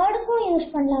 பேர்டுக்கும் யூஸ்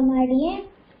பண்ணலாமா அடியேன்?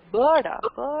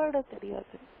 பேர்ட்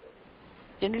தெரியாது,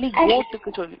 ஜெனரலி கோட்டுக்கு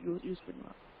சொல்லி யூஸ்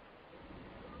பண்ணுவாங்க.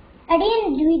 அடியேன்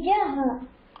த்விஜஹ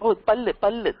பல்லு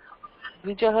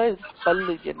த்விஜஹ இஸ்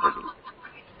பல்லு ஜெனரலி.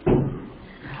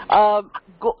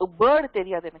 பேர்ட்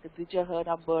தெரியாது எனக்கு, த்விஜஹ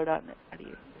நான் பேர்டான்னு.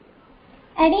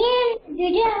 அடியேன்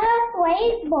த்விஜஹ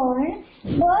ட்வைஸ் born,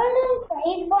 பேர்டும்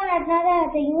ட்வைஸ் born, அதனால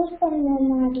அதை யூஸ்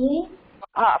பண்ணணுமா அடியேன்?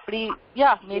 அப்படி yeah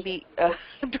maybe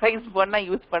twice born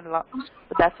use பண்ணலாம்.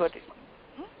 that's what it is.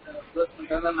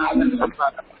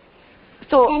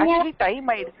 So actually time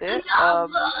ஆயிடுச்சு,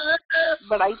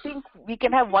 but I think we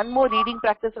can have one more reading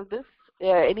practice of this.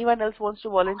 Anyone else wants to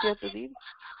volunteer to read?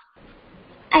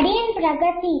 அடியேன்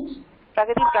Pragati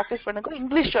practice பண்ணுங்க.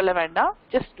 English சொல்ல வேண்டாம்,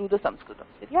 just do the Sanskritam.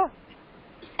 சரியா?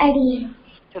 அடியேன்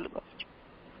சொல்லுங்க.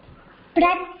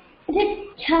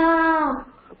 பிரத்யுச்சா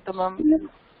உத்தமம்.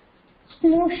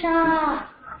 ஸ்னுஷா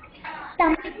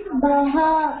தம்பஹ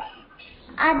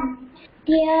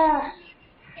அத்ய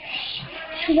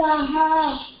ஸ்வஹ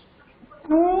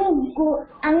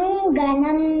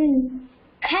அங்கனம்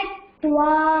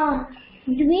खट्वा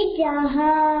द्विजः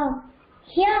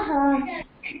ह्यः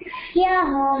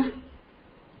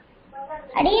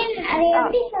अडियन अरे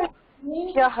எப்படி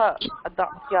ह्यः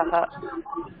அதான் ह्यः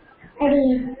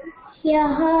अडियन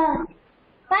ह्यः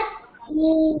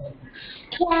पत्नी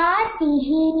ख्यातिः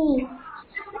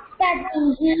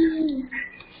सतिः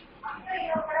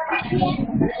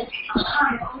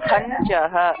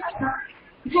खञ्जः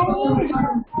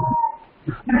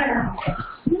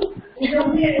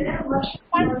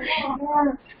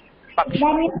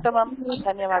उत्तमं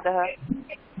धन्यवादः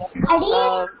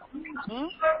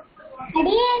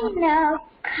अडियन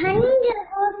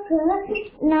खञ्जहக்கு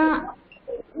நான்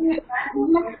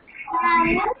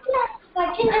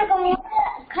படிச்சிருக்கோம்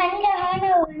खञ्जहன்னு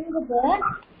வருது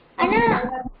ஆனா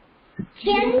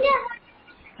खञ्जह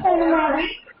சொல்லுங்க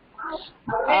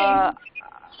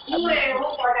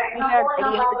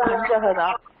खञ्जः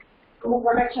தான்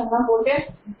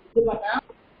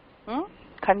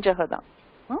खञ्जः தான்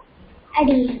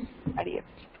அடியன்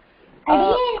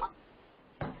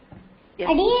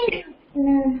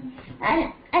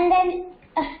அந்த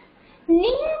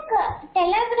லிங்க்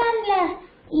டெலிகிராம்ல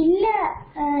இல்ல,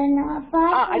 நான்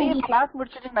அடியன் கிளாஸ்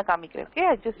முடிச்சிட்டு நான் காமிக்கிறேன். Okay,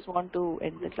 I just want to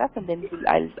end the class and then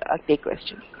I'll take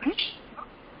questions.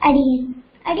 அடியன்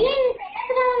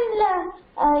டெலிகிராம்ல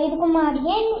இருக்குமா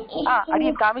அடியன்?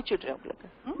 அடியன் காமிச்சுட்றேன் உங்களுக்கு.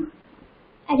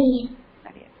 அடியன்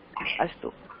अस्तु,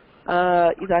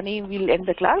 इदानीं we'll end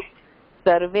the class.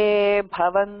 सर्वे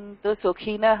भवन्तु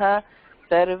सुखिनः,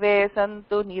 सर्वे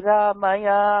सन्तु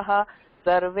निरामयाः,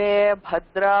 सर्वे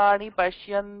भद्राणि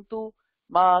पश्यन्तु,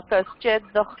 मा कश्चित्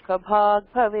दुःखभाग्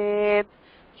भवेत्.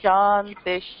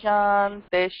 शान्तिः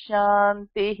शान्तिः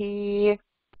शान्तिः.